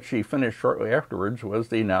outcome, which he finished shortly afterwards, was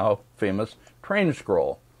the now famous train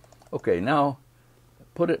scroll. Okay, now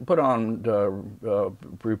put on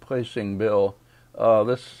replacing Bill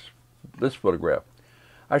this photograph.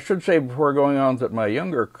 I should say before going on that my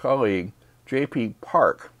younger colleague, J.P.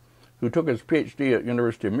 Park, who took his PhD at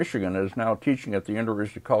University of Michigan and is now teaching at the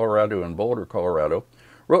University of Colorado in Boulder, Colorado,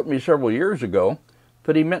 wrote me several years ago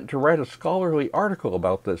that he meant to write a scholarly article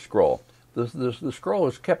about this scroll. The scroll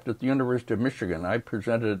is kept at the University of Michigan. I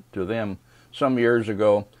presented it to them some years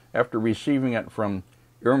ago after receiving it from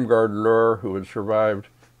Irmgard Löhr, who had survived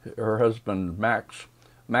her husband Max.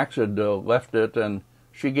 Max had left it, and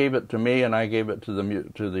she gave it to me, and I gave it to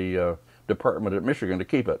the department at Michigan to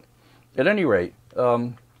keep it. At any rate,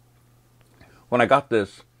 when I got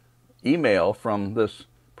this email from this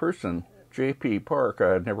person, J.P. Park,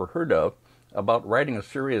 I had never heard of, about writing a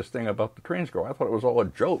serious thing about the train scroll, I thought it was all a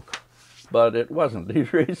joke, but it wasn't.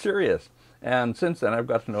 He's really serious. And since then, I've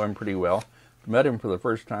got to know him pretty well. Met him for the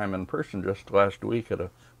first time in person just last week at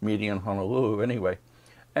a meeting in Honolulu, anyway.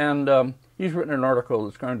 And he's written an article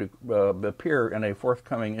that's going to appear in a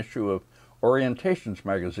forthcoming issue of Orientations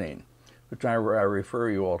magazine, which I refer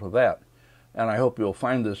you all to that. And I hope you'll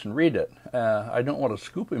find this and read it. I don't want to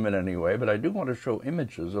scoop him in any way, but I do want to show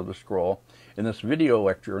images of the scroll in this video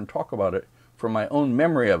lecture and talk about it from my own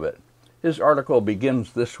memory of it. His article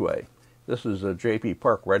begins this way. This is J.P.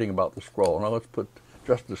 Park writing about the scroll. Now let's put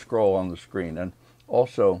just the scroll on the screen. And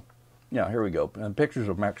also, yeah, here we go, and pictures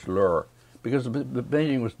of Max Löhr, because the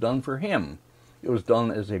painting was done for him. It was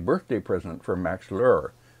done as a birthday present for Max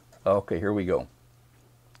Löhr. Okay, here we go.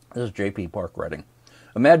 This is J.P. Park writing.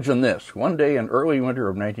 Imagine this. One day in early winter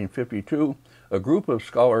of 1952, a group of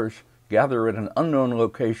scholars gather at an unknown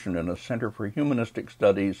location in a center for humanistic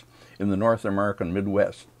studies in the North American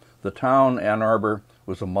Midwest. The town, Ann Arbor,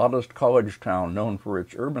 was a modest college town known for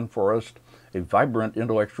its urban forest, a vibrant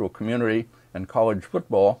intellectual community, and college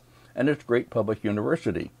football, and its great public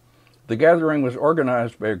university. The gathering was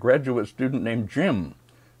organized by a graduate student named Jim,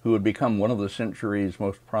 who would become one of the century's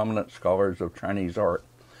most prominent scholars of Chinese art.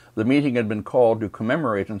 The meeting had been called to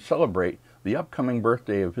commemorate and celebrate the upcoming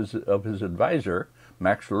birthday of his advisor,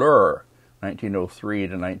 Max Löhr, 1903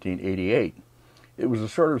 to 1988. It was a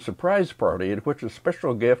sort of surprise party at which a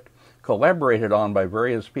special gift collaborated on by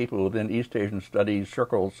various people within East Asian studies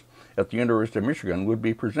circles at the University of Michigan would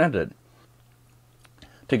be presented.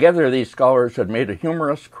 Together, these scholars had made a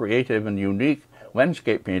humorous, creative, and unique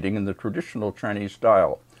landscape painting in the traditional Chinese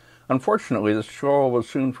style. Unfortunately, the scroll was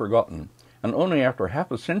soon forgotten, and only after half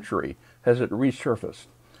a century has it resurfaced.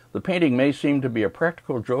 The painting may seem to be a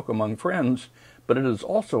practical joke among friends, but it is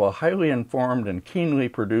also a highly informed and keenly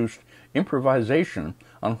produced improvisation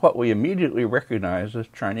on what we immediately recognize as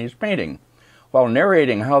Chinese painting. While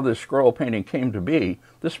narrating how this scroll painting came to be,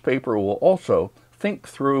 this paper will also think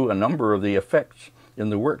through a number of the effects in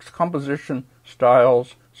the work's composition,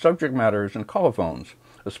 styles, subject matters, and colophones,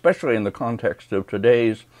 especially in the context of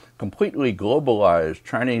today's completely globalized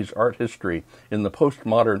Chinese art history in the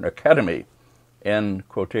postmodern academy. End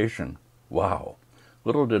quotation. Wow.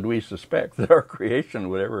 Little did we suspect that our creation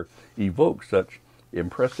would ever evoke such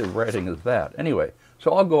impressive writing as that. Anyway,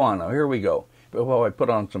 so I'll go on now. Here we go. But while I put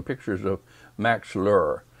on some pictures of Max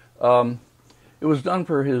Löhr. It was done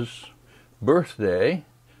for his birthday,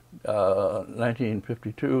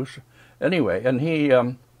 1952. Anyway, and he,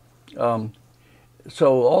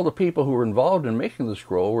 so all the people who were involved in making the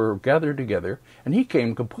scroll were gathered together, and he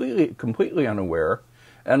came completely unaware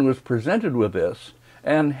and was presented with this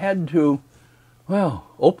and had to, well,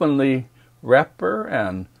 open the wrapper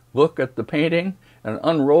and look at the painting and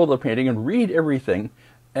unroll the painting and read everything,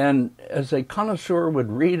 and as a connoisseur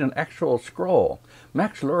would read an actual scroll.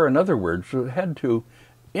 Max Löhr, in other words, had to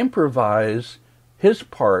improvise his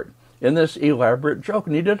part in this elaborate joke,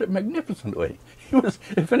 and he did it magnificently. He was,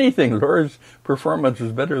 if anything, Löhr's performance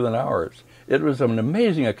was better than ours. It was an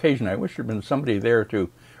amazing occasion. I wish there had been somebody there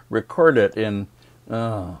to record it in,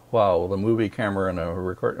 wow, the movie camera and a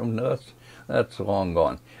record. That's long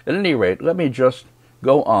gone. At any rate, let me just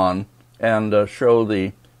go on and show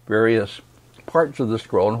the various parts of the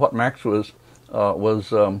scroll and what Max was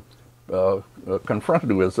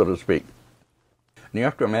confronted with, so to speak. And you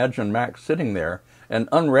have to imagine Max sitting there and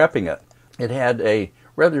unwrapping it. It had a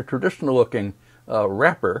rather traditional-looking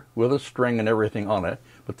wrapper with a string and everything on it.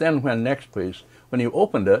 But then when you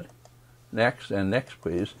opened it, next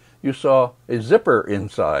please, you saw a zipper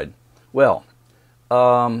inside. Well,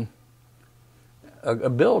 Bill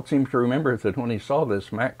seems to remember that when he saw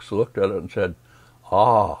this, Max looked at it and said,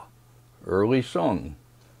 "Ah, early Sung,"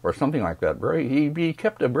 or something like that. He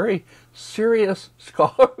kept a very serious,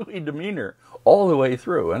 scholarly demeanor all the way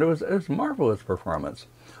through, and it was a marvelous performance.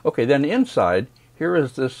 Okay, then inside, here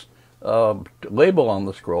is this label on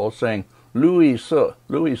the scroll saying Louis Se.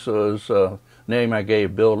 Louis Se is name I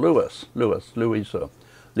gave Bill Louis Se.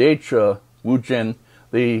 Wu Jin,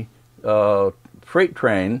 the freight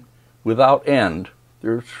train without end,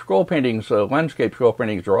 their scroll paintings, landscape scroll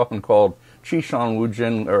paintings, are often called Qishan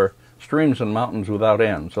Wujin, or streams and mountains without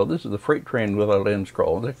end. So this is the freight train without end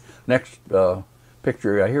scroll. The next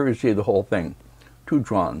picture, here you see the whole thing.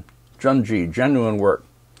 Tuzhuan, Zhenji, genuine work,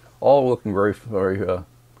 all looking very, very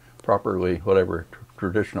properly, whatever,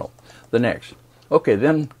 traditional. The next. Okay,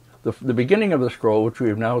 then the beginning of the scroll, which we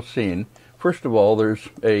have now seen. First of all, there's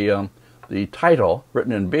the title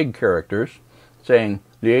written in big characters, saying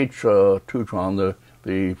the Tuzhuan,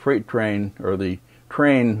 the freight train, or the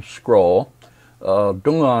train scroll,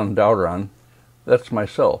 Dong'an Daoran, that's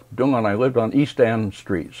myself. Dong'an, I lived on East Ann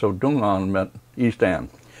Street, so Dong'an meant East Ann.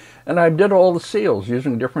 And I did all the seals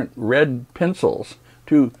using different red pencils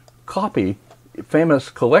to copy famous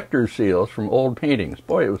collector seals from old paintings.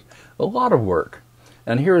 Boy, it was a lot of work.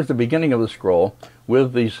 And here is the beginning of the scroll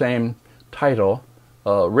with the same title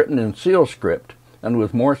written in seal script and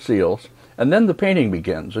with more seals. And then the painting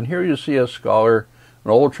begins. And here you see a scholar, an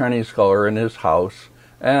old Chinese scholar in his house,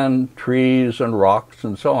 and trees and rocks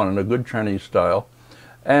and so on in a good Chinese style.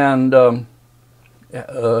 And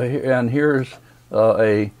here's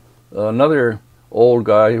another old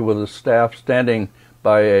guy with a staff standing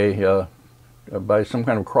by by some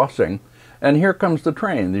kind of crossing. And here comes the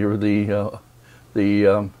train,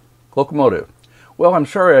 the locomotive. Well, I'm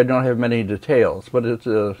sorry I don't have many details, but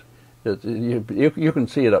you can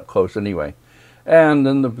see it up close anyway. And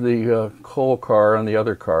then the coal car and the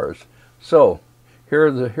other cars. So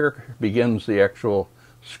here begins the actual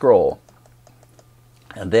scroll.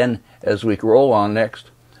 And then as we roll on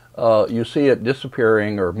next, you see it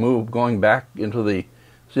disappearing or going back into the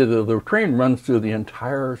train runs through the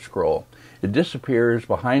entire scroll. It disappears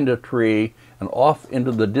behind a tree and off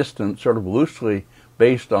into the distance, sort of loosely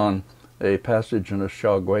based on a passage in a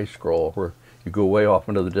Shaogui scroll where you go way off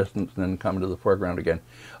into the distance and then come into the foreground again.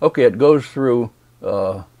 Okay, it goes through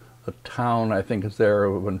a town, I think is there,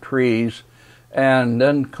 and trees, and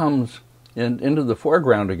then comes into the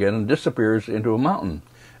foreground again and disappears into a mountain.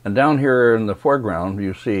 And down here in the foreground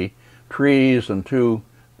you see trees and two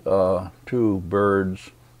birds,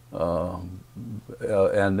 and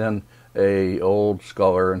then a old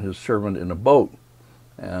scholar and his servant in a boat,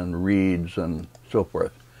 and reeds and so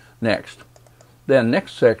forth. Next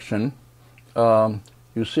section,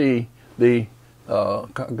 you see the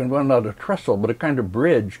not a trestle, but a kind of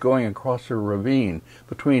bridge going across a ravine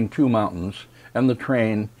between two mountains, and the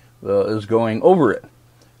train is going over it.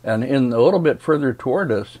 And in a little bit further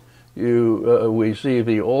toward us, we see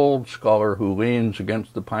the old scholar who leans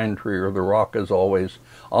against the pine tree or the rock, as always,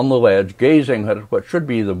 on the ledge, gazing at what should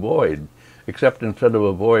be the void, except instead of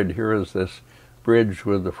a void, here is this bridge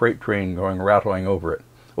with the freight train rattling over it,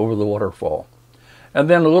 over the waterfall. And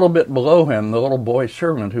then a little bit below him, the little boy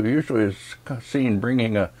servant, who usually is seen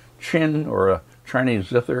bringing a chin or a Chinese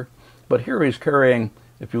zither, but here he's carrying,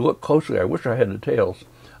 if you look closely, I wish I had details,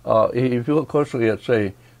 if you look closely, it's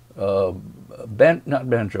a not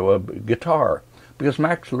banjo, a guitar, because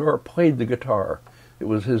Max Lohr played the guitar. It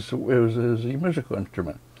was his musical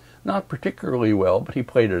instrument. Not particularly well, but he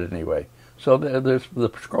played it anyway. So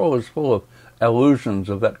the scroll is full of allusions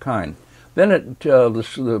of that kind. Then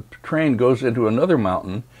the train goes into another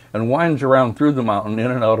mountain and winds around through the mountain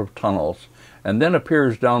in and out of tunnels, and then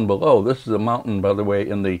appears down below. This is a mountain, by the way,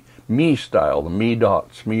 in the Mi style, the Mi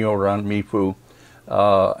dots, Mi Oran, Mi Fu,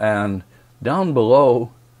 and down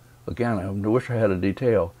below, again, I wish I had a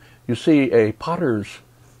detail, you see a potter's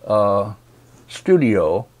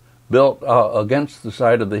studio built against the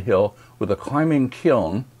side of the hill with a climbing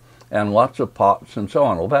kiln and lots of pots and so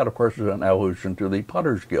on. Well, that, of course, is an allusion to the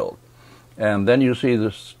Potter's Guild. And then you see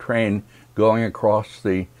this train going across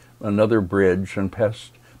another bridge and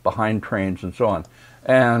past behind trains and so on.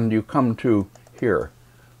 And you come to here,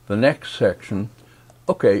 the next section.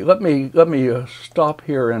 Okay, let me stop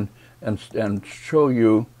here and show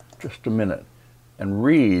you just a minute and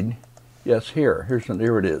read. Yes, here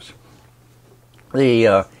it is.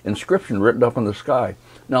 The inscription written up in the sky.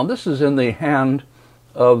 Now this is in the hand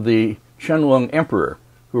of the Qianlong Emperor,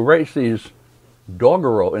 who writes these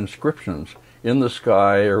doggerel inscriptions in the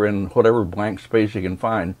sky or in whatever blank space you can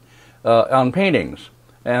find on paintings.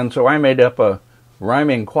 And so I made up a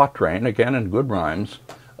rhyming quatrain, again in good rhymes,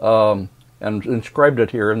 and inscribed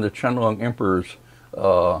it here in the Qianlong Emperor's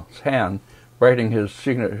hand, writing his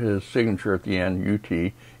signature at the end,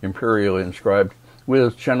 UT, imperially inscribed,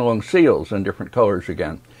 with Qianlong seals in different colors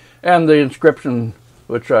again. And the inscription,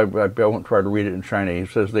 which I won't try to read it in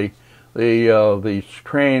Chinese, says the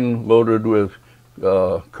train loaded with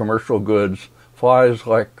commercial goods flies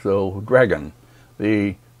like the dragon.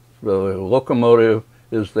 The locomotive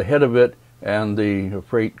is the head of it, and the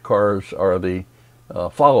freight cars are the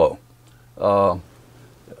follow.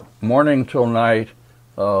 morning till night,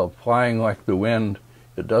 flying like the wind.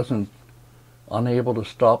 It doesn't, unable to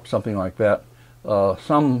stop, something like that.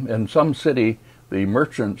 In some city, the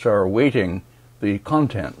merchants are awaiting the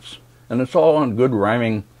contents, and it's all on good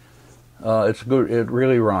rhyming. It's good. It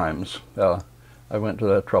really rhymes. I went to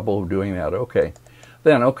the trouble of doing that. Okay,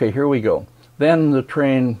 then here we go. Then the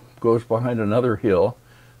train goes behind another hill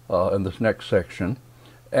in this next section,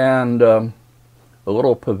 and a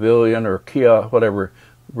little pavilion or kia, whatever,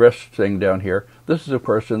 rest thing down here. This is, of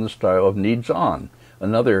course, in the style of Ni Zhan,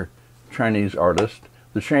 another Chinese artist.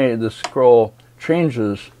 The scroll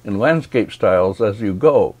changes in landscape styles as you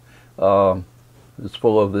go. It's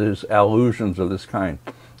full of these allusions of this kind.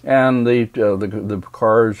 And the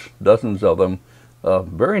cars, dozens of them,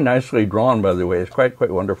 very nicely drawn, by the way. It's quite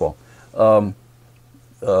wonderful.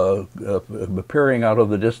 Appearing out of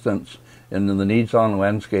the distance in the Ni Zhan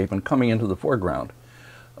landscape and coming into the foreground.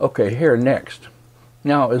 Okay, here next.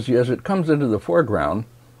 Now, as it comes into the foreground,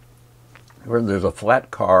 where there's a flat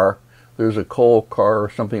car, there's a coal car or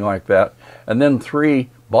something like that, and then 3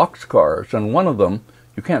 box cars, and one of them,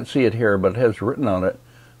 you can't see it here, but it has written on it,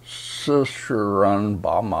 Sishiran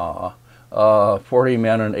Bama, 40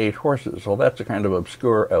 men and 8 horses. Well, that's a kind of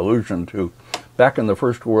obscure allusion to back in the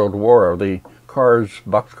First World War, the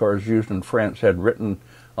box cars used in France had written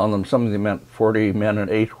on them something that meant 40 men and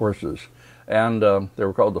 8 horses, and they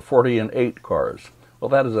were called the 40 and 8 cars. Well,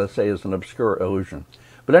 that, as I say, is an obscure allusion.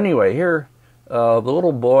 But anyway, here, the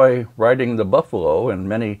little boy riding the buffalo in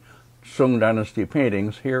many Sung Dynasty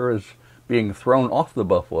paintings here is being thrown off the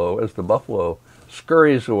buffalo as the buffalo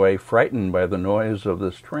scurries away, frightened by the noise of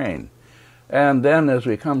this train. And then as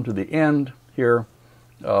we come to the end here,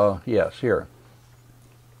 here,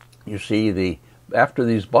 you see after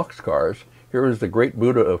these boxcars, here is the great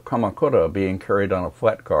Buddha of Kamakura being carried on a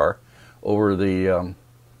flat car over the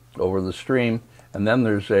stream, and then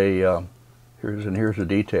there's here's a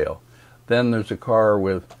detail. Then there's a car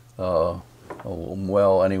with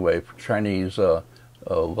Chinese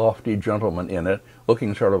lofty gentleman in it,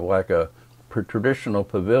 looking sort of like a traditional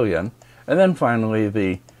pavilion, and then finally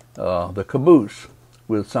the caboose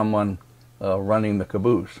with someone running the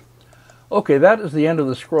caboose. Okay, that is the end of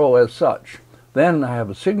the scroll as such. Then I have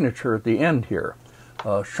a signature at the end here.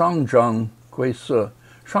 Shangjang Guisi.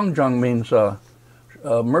 Shangjang means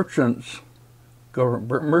merchants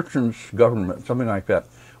government, something like that.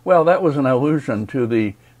 Well, that was an allusion to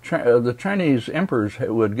the Chinese emperors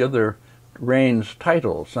would give their reigns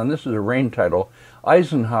titles, and this is a reign title.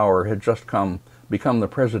 Eisenhower had just become the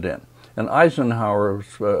president, and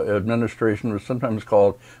Eisenhower's administration was sometimes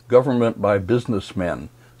called government by businessmen,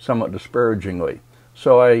 somewhat disparagingly.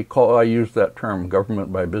 So I use that term,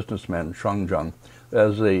 government by businessmen, Shangjang,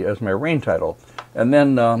 as my reign title. And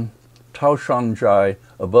then Tao Shangjai,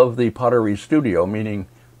 above the pottery studio, meaning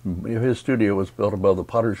his studio was built above the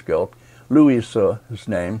Potter's Guild. Louis, his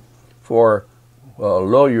name, for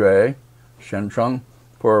Lo Yue, Shencheng,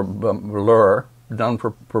 for Lur, done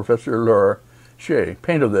for Professor Lur, Xie,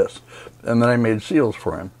 painted this. And then I made seals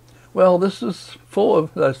for him. Well, this is full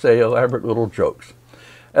of, I say, elaborate little jokes.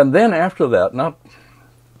 And then after that,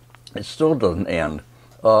 it still doesn't end.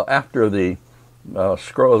 After the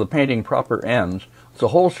scroll, the painting proper ends, it's a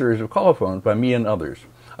whole series of colophones by me and others.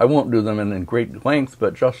 I won't do them in great length,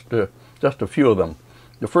 but just a few of them.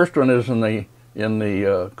 The first one is in the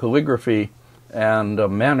calligraphy and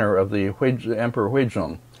manner of the Emperor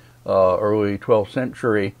Huizong, early 12th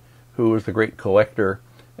century, who was the great collector,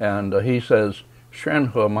 and he says,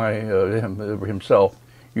 Shenhe, himself,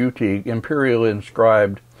 Yuti, imperially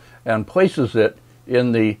inscribed, and places it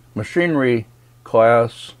in the machinery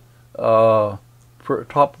class,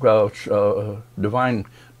 divine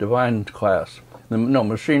class. No,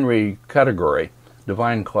 machinery category,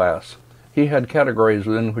 divine class. He had categories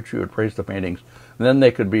within which you would praise the paintings, and then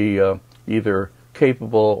they could be either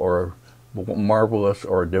capable or marvelous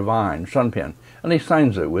or divine, Shunpin. And he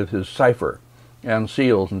signs it with his cipher and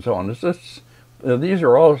seals and so on. These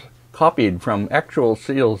are all copied from actual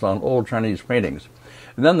seals on old Chinese paintings.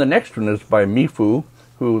 And then the next one is by Mifu,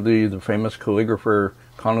 who the famous calligrapher,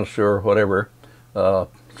 connoisseur, whatever,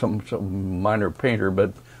 some minor painter,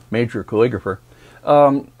 but major calligrapher.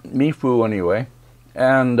 Mifu anyway,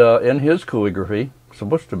 and in his calligraphy,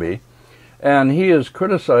 supposed to be, and he is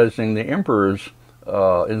criticizing the emperor's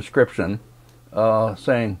inscription,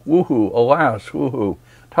 saying, "Woohoo, alas, woohoo,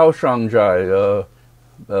 Tao Shangjai,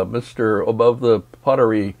 Mr. above the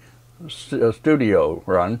pottery studio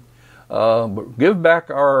run, give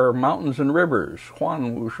back our mountains and rivers,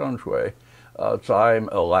 Huan Wu Shanshui, Tsai,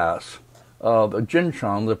 alas." The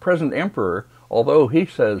Jinchang, the present emperor, although he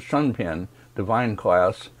says Shunpin, divine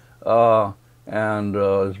class, and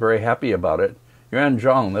is very happy about it. Yuan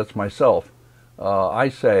Zhang, that's myself. I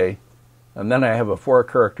say, and then I have a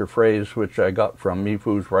 4-character phrase which I got from Mi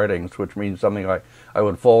Fu's writings, which means something like, I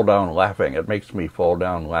would fall down laughing. It makes me fall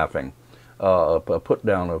down laughing. A put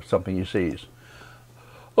down of something he sees.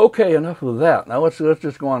 Okay, enough of that. Now let's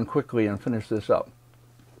just go on quickly and finish this up.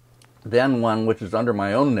 Then one which is under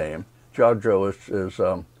my own name. Jiaozhou is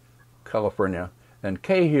California, and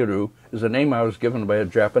Keihiru is a name I was given by a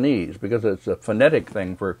Japanese because it's a phonetic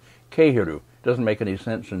thing for Keihiru. It doesn't make any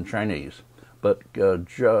sense in Chinese. But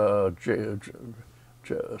Qingbei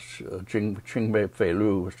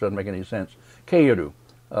Feilu, which doesn't make any sense. Keihiru.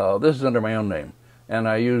 This is under my own name. And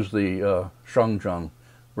I use the Shangzheng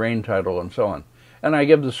rain title and so on. And I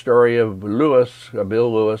give the story of Lewis,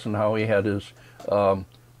 Bill Lewis, and how he had his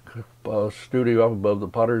studio up above the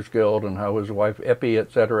Potter's Guild, and how his wife Epi,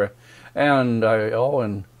 etc. And all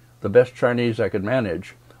in the best Chinese I could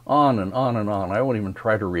manage. On and on and on. I won't even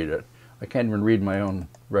try to read it. I can't even read my own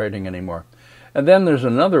writing anymore. And then there's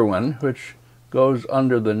another one which goes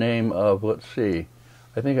under the name of, let's see,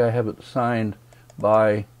 I think I have it signed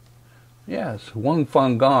by, yes, Wang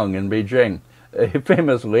Fanggong in Beijing, a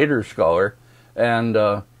famous later scholar, and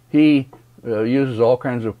he uses all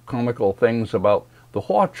kinds of comical things about the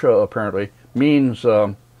Huacha, apparently, means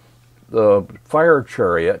the fire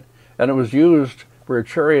chariot, and it was used for a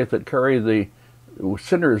chariot that carried the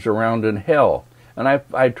sinners around in hell. And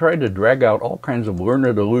I tried to drag out all kinds of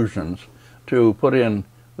learned allusions to put in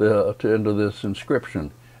into this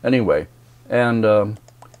inscription. Anyway, and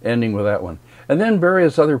ending with that one. And then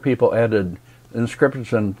various other people added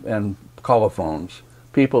inscriptions and colophons.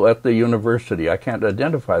 People at the university. I can't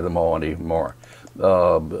identify them all anymore.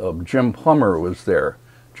 Jim Plummer was there,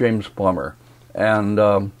 James Plummer. And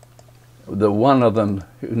the one of them,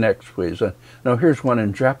 next please. Now here's one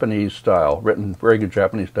in Japanese style, written very good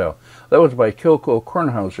Japanese style. That was by Kyoko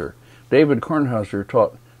Kornhauser. David Kornhauser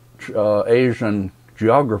taught Asian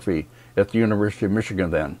geography at the University of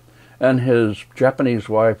Michigan then. And his Japanese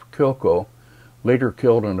wife, Kyoko, later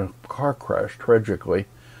killed in a car crash, tragically.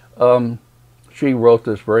 She wrote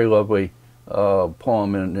this very lovely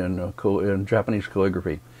poem in Japanese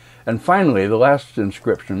calligraphy. And finally, the last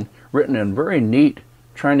inscription, written in very neat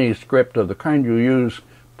Chinese script of the kind you use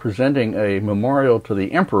presenting a memorial to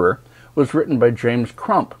the emperor, was written by James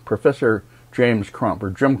Crump, Professor James Crump, or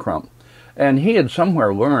Jim Crump. And he had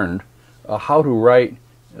somewhere learned how to write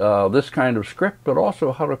this kind of script, but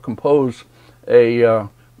also how to compose a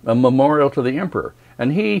memorial to the emperor.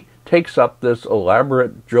 And he takes up this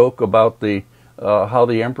elaborate joke about the how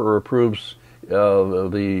the emperor approves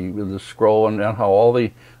the scroll, and how all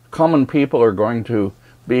the common people are going to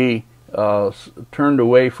be turned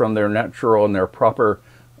away from their natural and their proper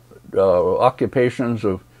occupations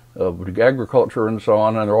of agriculture and so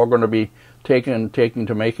on, and they're all going to be taken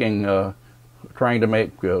to making, trying to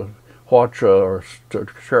make huacha or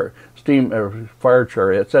steam or fire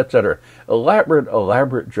chariots, etc.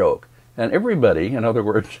 Elaborate joke. And everybody, in other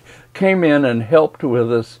words, came in and helped with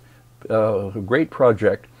this great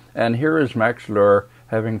project. And here is Max Lohr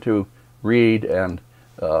having to read and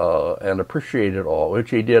appreciate it all, which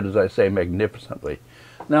he did, as I say, magnificently.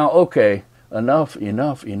 Now, okay, enough.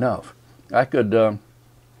 I could,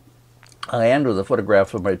 I end with a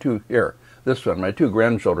photograph of my my two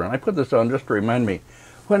grandchildren. I put this on just to remind me,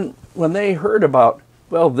 when they heard about,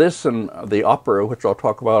 well, this and the opera, which I'll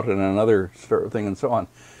talk about in another thing and so on,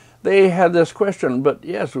 they had this question, but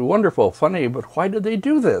yes, wonderful, funny, but why did they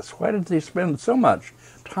do this? Why did they spend so much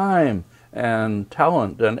time and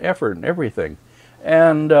talent and effort and everything?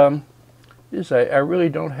 And I really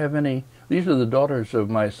don't have any. These are the daughters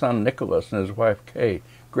of my son Nicholas and his wife Kay.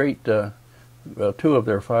 Great, 2 of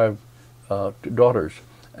their 5 daughters,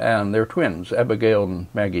 and they're twins, Abigail and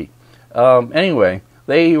Maggie. Anyway,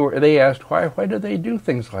 they asked why did they do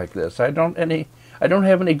things like this? I don't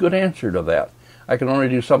have any good answer to that. I can only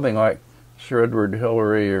do something like Sir Edward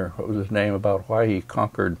Hillary, or what was his name, about why he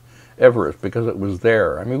conquered Everest, because it was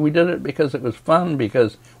there. I mean, we did it because it was fun,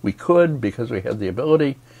 because we could, because we had the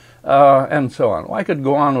ability, and so on. Well, I could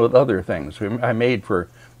go on with other things. I made for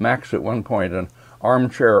Max at one point an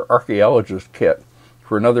armchair archaeologist kit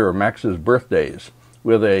for another of Max's birthdays,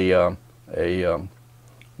 with a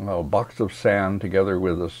box of sand together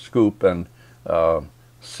with a scoop and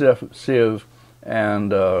sieve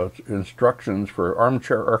and instructions for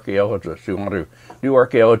armchair archaeologists who want to do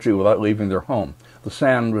archaeology without leaving their home. The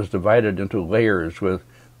sand was divided into layers with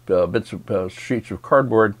bits of sheets of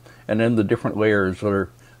cardboard, and in the different layers were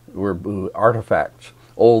artifacts,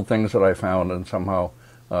 old things that I found, and somehow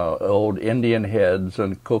old Indian heads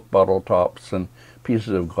and Coke bottle tops and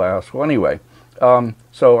pieces of glass. Well, anyway, And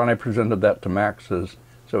I presented that to Max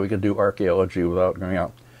so we could do archaeology without going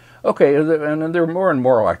out. Okay, and there are more and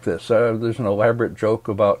more like this. There's an elaborate joke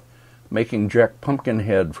about making Jack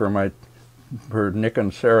Pumpkinhead for Nick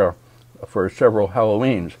and Sarah for several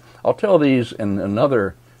Halloweens. I'll tell these in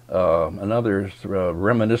another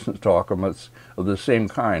reminiscence talk of the same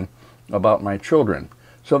kind about my children.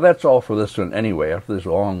 So that's all for this one anyway, after this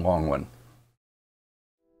long, long one.